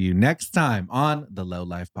 And we'll see you next time on the Low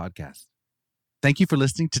Life Podcast. Thank you for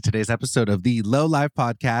listening to today's episode of the Low Life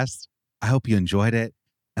Podcast. I hope you enjoyed it.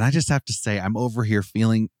 And I just have to say, I'm over here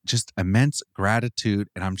feeling just immense gratitude.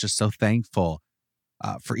 And I'm just so thankful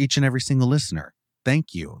for each and every single listener.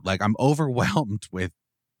 Thank you. Like, I'm overwhelmed with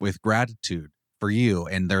gratitude for you.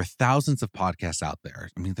 And there are thousands of podcasts out there.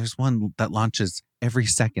 I mean, there's one that launches every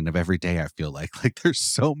second of every day, I feel like. Like, there's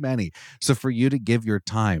so many. So for you to give your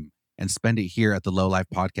time and spend it here at the Low Life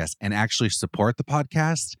Podcast and actually support the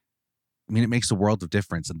podcast, I mean, it makes a world of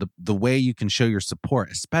difference. And the way you can show your support,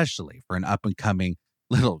 especially for an up and coming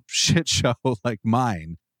little shit show like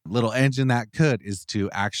mine, little engine that could, is to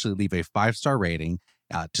actually leave a 5-star rating,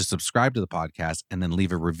 to subscribe to the podcast, and then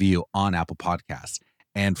leave a review on Apple Podcasts.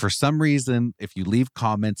 And for some reason, if you leave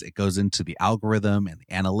comments, it goes into the algorithm and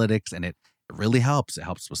the analytics, and it really helps. It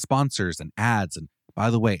helps with sponsors and ads. And by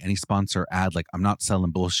the way, any sponsor ad, like, I'm not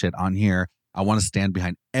selling bullshit on here. I want to stand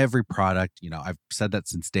behind every product. You know, I've said that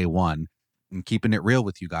since day one, and keeping it real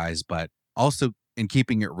with you guys. But also in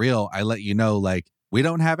keeping it real, I let you know, like, we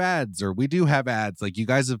don't have ads, or we do have ads. Like, you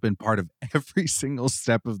guys have been part of every single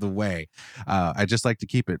step of the way. I just like to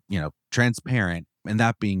keep it, you know, transparent. And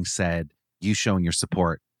that being said, you showing your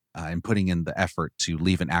support and putting in the effort to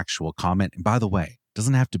leave an actual comment. And by the way, it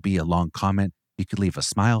doesn't have to be a long comment. You could leave a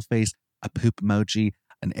smile face, a poop emoji,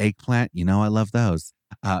 an eggplant. You know, I love those.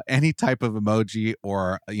 Any type of emoji,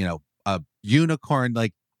 or, you know, a unicorn,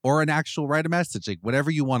 like, or an actual write a message, like, whatever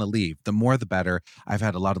you want to leave, the more the better. I've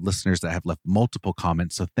had a lot of listeners that have left multiple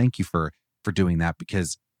comments. So thank you for doing that,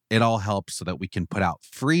 because it all helps so that we can put out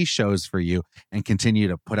free shows for you and continue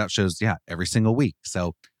to put out shows, every single week.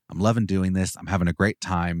 So I'm loving doing this. I'm having a great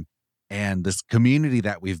time. And this community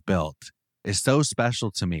that we've built is so special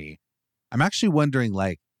to me. I'm actually wondering,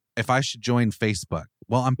 like, if I should join Facebook.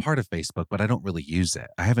 Well, I'm part of Facebook, but I don't really use it.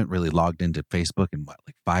 I haven't really logged into Facebook in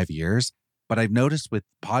 5 years. But I've noticed with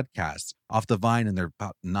podcasts Off the Vine, and there are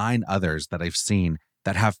about 9 others that I've seen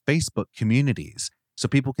that have Facebook communities. So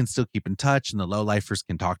people can still keep in touch, and the low lifers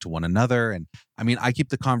can talk to one another. And I mean, I keep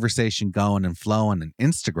the conversation going and flowing on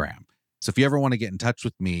Instagram. So if you ever want to get in touch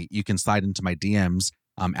with me, you can slide into my DMs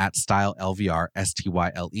at StyleLVR,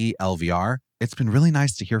 StyleLVR. It's been really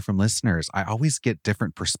nice to hear from listeners. I always get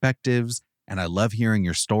different perspectives, and I love hearing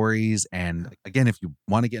your stories. And again, if you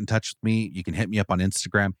want to get in touch with me, you can hit me up on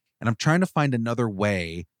Instagram. And I'm trying to find another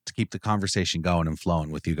way to keep the conversation going and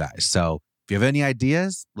flowing with you guys. So if you have any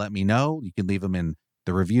ideas, let me know. You can leave them in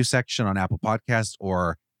the review section on Apple Podcasts,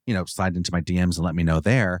 or, you know, slide into my DMs and let me know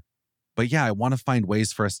there. But yeah, I want to find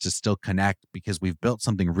ways for us to still connect, because we've built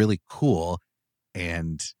something really cool.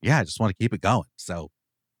 And yeah, I just want to keep it going. So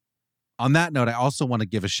on that note, I also want to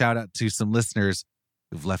give a shout out to some listeners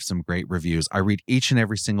who've left some great reviews. I read each and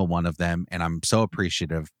every single one of them, and I'm so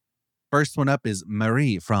appreciative. First one up is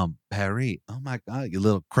Marie from Paris. Oh my God, you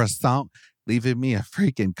little croissant, leaving me a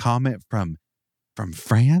freaking comment from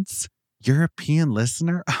France. European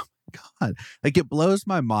listener. Oh my God. Like, it blows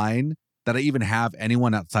my mind that I even have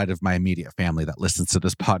anyone outside of my immediate family that listens to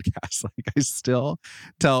this podcast. Like, I still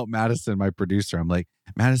tell Madison, my producer, I'm like,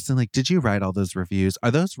 Madison, like, did you write all those reviews?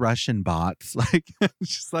 Are those Russian bots? Like,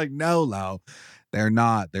 she's like, no, Lo, they're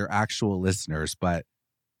not. They're actual listeners. But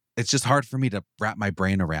it's just hard for me to wrap my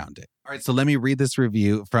brain around it. All right, so let me read this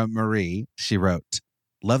review from Marie. She wrote,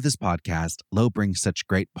 love this podcast. Lo brings such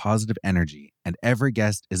great positive energy, and every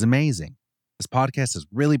guest is amazing. This podcast has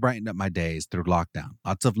really brightened up my days through lockdown.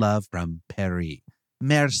 Lots of love from Paris.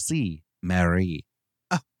 Merci, Marie.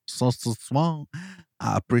 Oh, so sweet.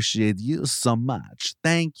 I appreciate you so much.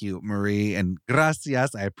 Thank you, Marie. And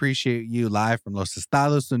gracias. I appreciate you, live from Los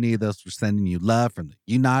Estados Unidos, for sending you love from the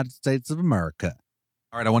United States of America.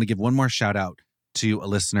 All right, I want to give one more shout out to a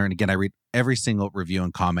listener. And again, I read every single review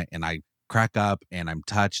and comment, and I crack up and I'm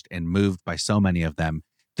touched and moved by so many of them.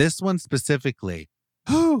 This one specifically,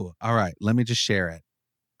 all right, let me just share it.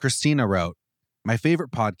 Christina wrote, my favorite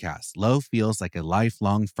podcast, Lo feels like a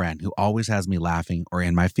lifelong friend who always has me laughing or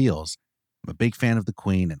in my feels. I'm a big fan of the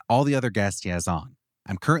Queen and all the other guests he has on.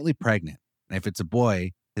 I'm currently pregnant, and if it's a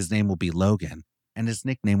boy, his name will be Logan, and his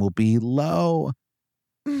nickname will be Lo.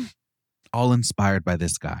 All inspired by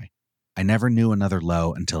this guy. I never knew another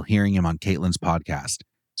Lo until hearing him on Caitlin's podcast,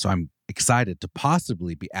 so I'm excited to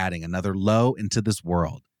possibly be adding another Lo into this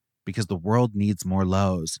world, because the world needs more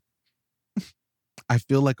Los. I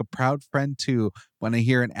feel like a proud friend too when I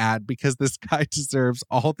hear an ad because this guy deserves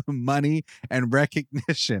all the money and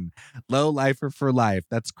recognition. Low lifer for life.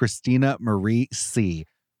 That's Christina Marie C.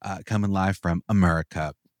 Coming live from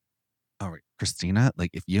America. All right, Christina,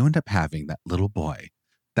 like if you end up having that little boy,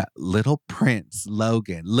 that little prince,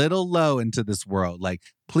 Logan, little Lo into this world, like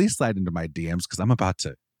please slide into my DMs because I'm about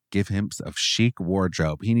to give him a chic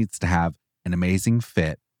wardrobe. He needs to have an amazing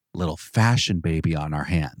fit, little fashion baby on our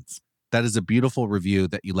hands. That is a beautiful review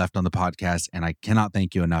that you left on the podcast, and I cannot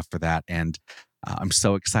thank you enough for that. And I'm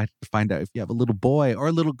so excited to find out if you have a little boy or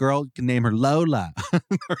a little girl, you can name her Lola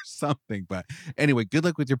or something. But anyway, good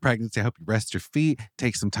luck with your pregnancy. I hope you rest your feet,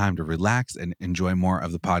 take some time to relax, and enjoy more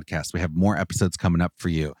of the podcast. We have more episodes coming up for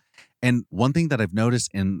you. And one thing that I've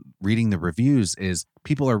noticed in reading the reviews is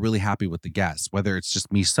people are really happy with the guests, whether it's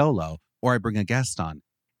just me solo or I bring a guest on.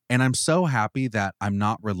 And I'm so happy that I'm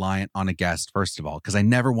not reliant on a guest, first of all, because I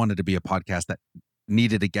never wanted to be a podcast that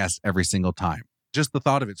needed a guest every single time. Just the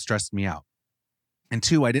thought of it stressed me out. And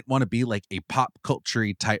two, I didn't want to be like a pop culture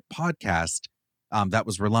type podcast that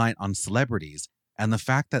was reliant on celebrities. And the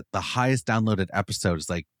fact that the highest downloaded episode is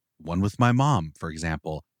like one with my mom, for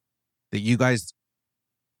example, that you guys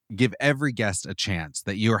give every guest a chance,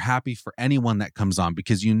 that you're happy for anyone that comes on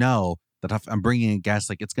because you know that if I'm bringing a guest,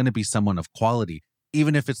 like it's going to be someone of quality.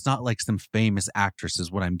 Even if it's not like some famous actress is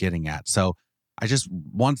what I'm getting at. So I just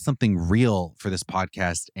want something real for this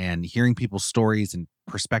podcast and hearing people's stories and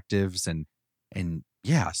perspectives and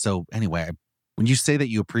yeah. So anyway, when you say that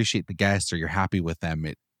you appreciate the guests or you're happy with them,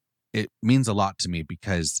 it means a lot to me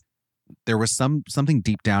because there was something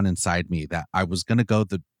deep down inside me that I was going to go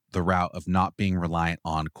the route of not being reliant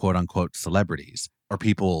on quote unquote celebrities or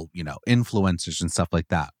people, influencers and stuff like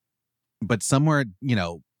that. But somewhere,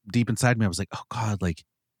 deep inside me, I was like, oh God, like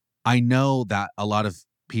I know that a lot of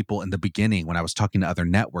people in the beginning, when I was talking to other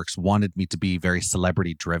networks, wanted me to be very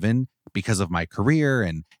celebrity driven because of my career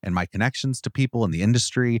and my connections to people in the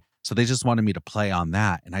industry. So they just wanted me to play on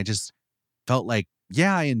that. And I just felt like,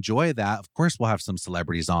 yeah, I enjoy that. Of course, we'll have some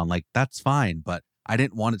celebrities on, like that's fine. But I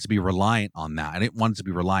didn't want it to be reliant on that. I didn't want it to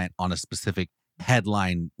be reliant on a specific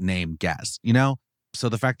headline name guest, So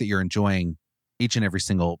the fact that you're enjoying each and every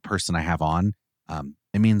single person I have on,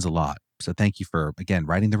 it means a lot. So thank you for, again,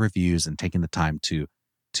 writing the reviews and taking the time to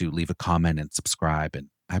leave a comment and subscribe. And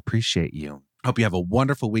I appreciate you. Hope you have a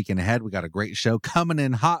wonderful weekend ahead. We got a great show coming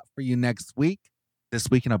in hot for you next week. This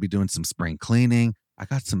weekend, I'll be doing some spring cleaning. I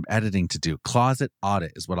got some editing to do. Closet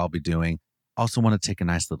audit is what I'll be doing. Also want to take a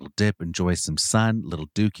nice little dip, enjoy some sun. Little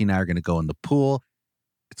Dookie and I are going to go in the pool.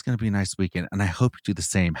 It's going to be a nice weekend. And I hope you do the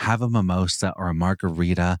same. Have a mimosa or a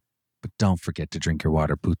margarita. But don't forget to drink your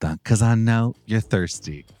water, puta, because I know you're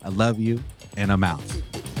thirsty. I love you, and I'm out.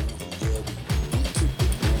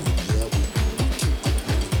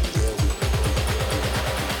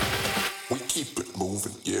 We keep it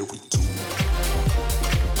moving, yeah, we do.